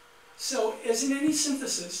 So, as in any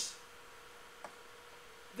synthesis,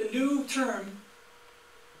 the new term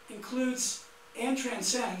includes and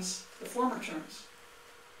transcends the former terms.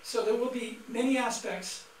 So there will be many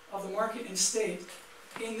aspects of the market and state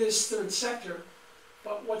in this third sector,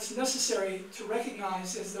 but what's necessary to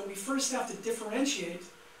recognize is that we first have to differentiate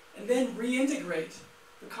and then reintegrate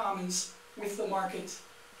the commons with the market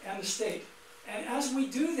and the state. And as we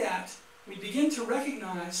do that, we begin to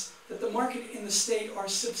recognize that the market and the state are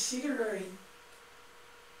subsidiary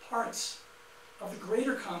parts of the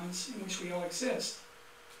greater commons in which we all exist.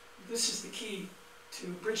 This is the key to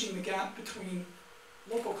bridging the gap between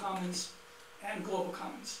local commons and global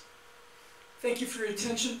commons. Thank you for your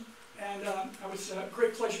attention, and it was a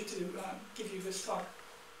great pleasure to give you this talk.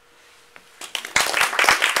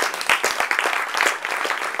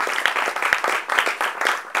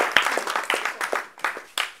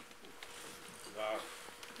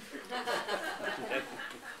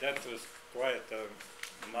 That was quite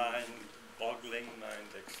a mind-boggling,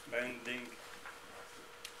 mind-expanding,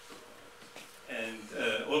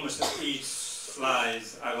 and almost at each slide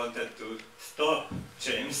I wanted to stop,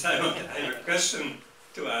 James. I have a question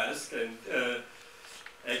to ask, and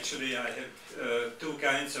actually I have two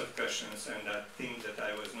kinds of questions, and I think that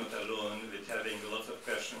I was not alone with having lots of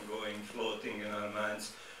questions going, floating in our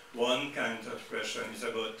minds. One kind of question is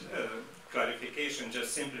about clarification,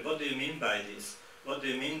 just simply, what do you mean by this? What do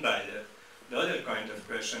you mean by that? The other kind of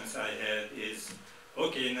questions I had is,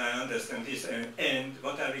 okay, now I understand this, and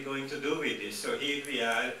what are we going to do with this? So here we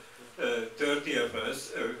are, 30 of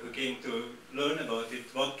us who came to learn about it.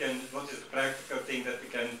 What is the practical thing that we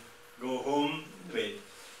can go home with?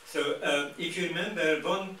 So if you remember,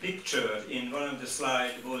 one picture in one of the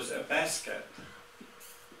slides was a basket.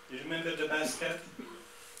 Do you remember the basket?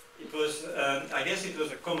 It was, I guess it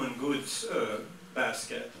was a common goods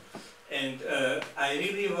basket. And I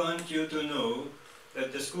really want you to know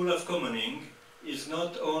that the School of Commoning is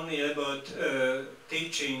not only about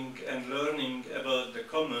teaching and learning about the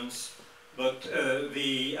commons, but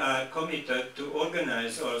we are committed to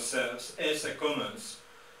organize ourselves as a commons.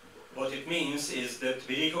 What it means is that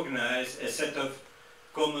we recognize a set of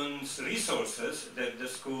commons resources that the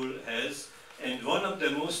school has, and one of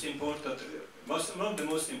the most important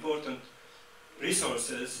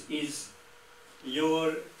resources is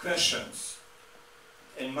your questions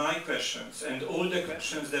and my questions, and all the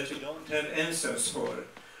questions that we don't have answers for,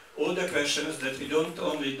 all the questions that we don't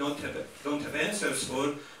have answers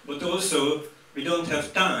for, but also we don't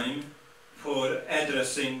have time for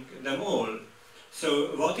addressing them all.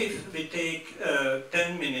 So what if we take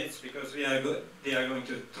 10 minutes, because they are going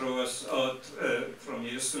to throw us out from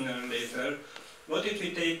here sooner or later. What if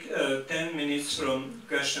we take 10 minutes from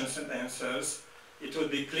questions and answers? It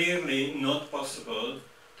would be clearly not possible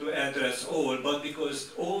to address all, but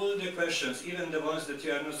because all the questions, even the ones that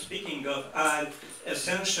you are not speaking of, are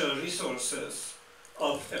essential resources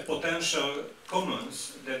of a potential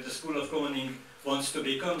commons that the School of Commoning wants to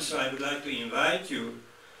become. So I would like to invite you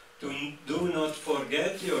to do not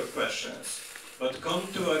forget your questions, but come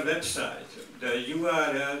to our website. The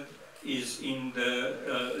URL is in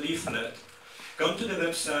the leaflet. Come to the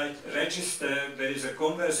website, register, there is a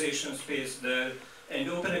conversation space there, and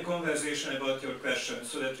open a conversation about your questions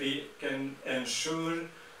so that we can ensure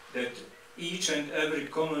that each and every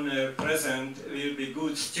commoner present will be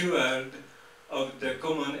good steward of the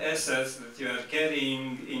common assets that you are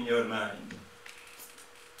carrying in your mind.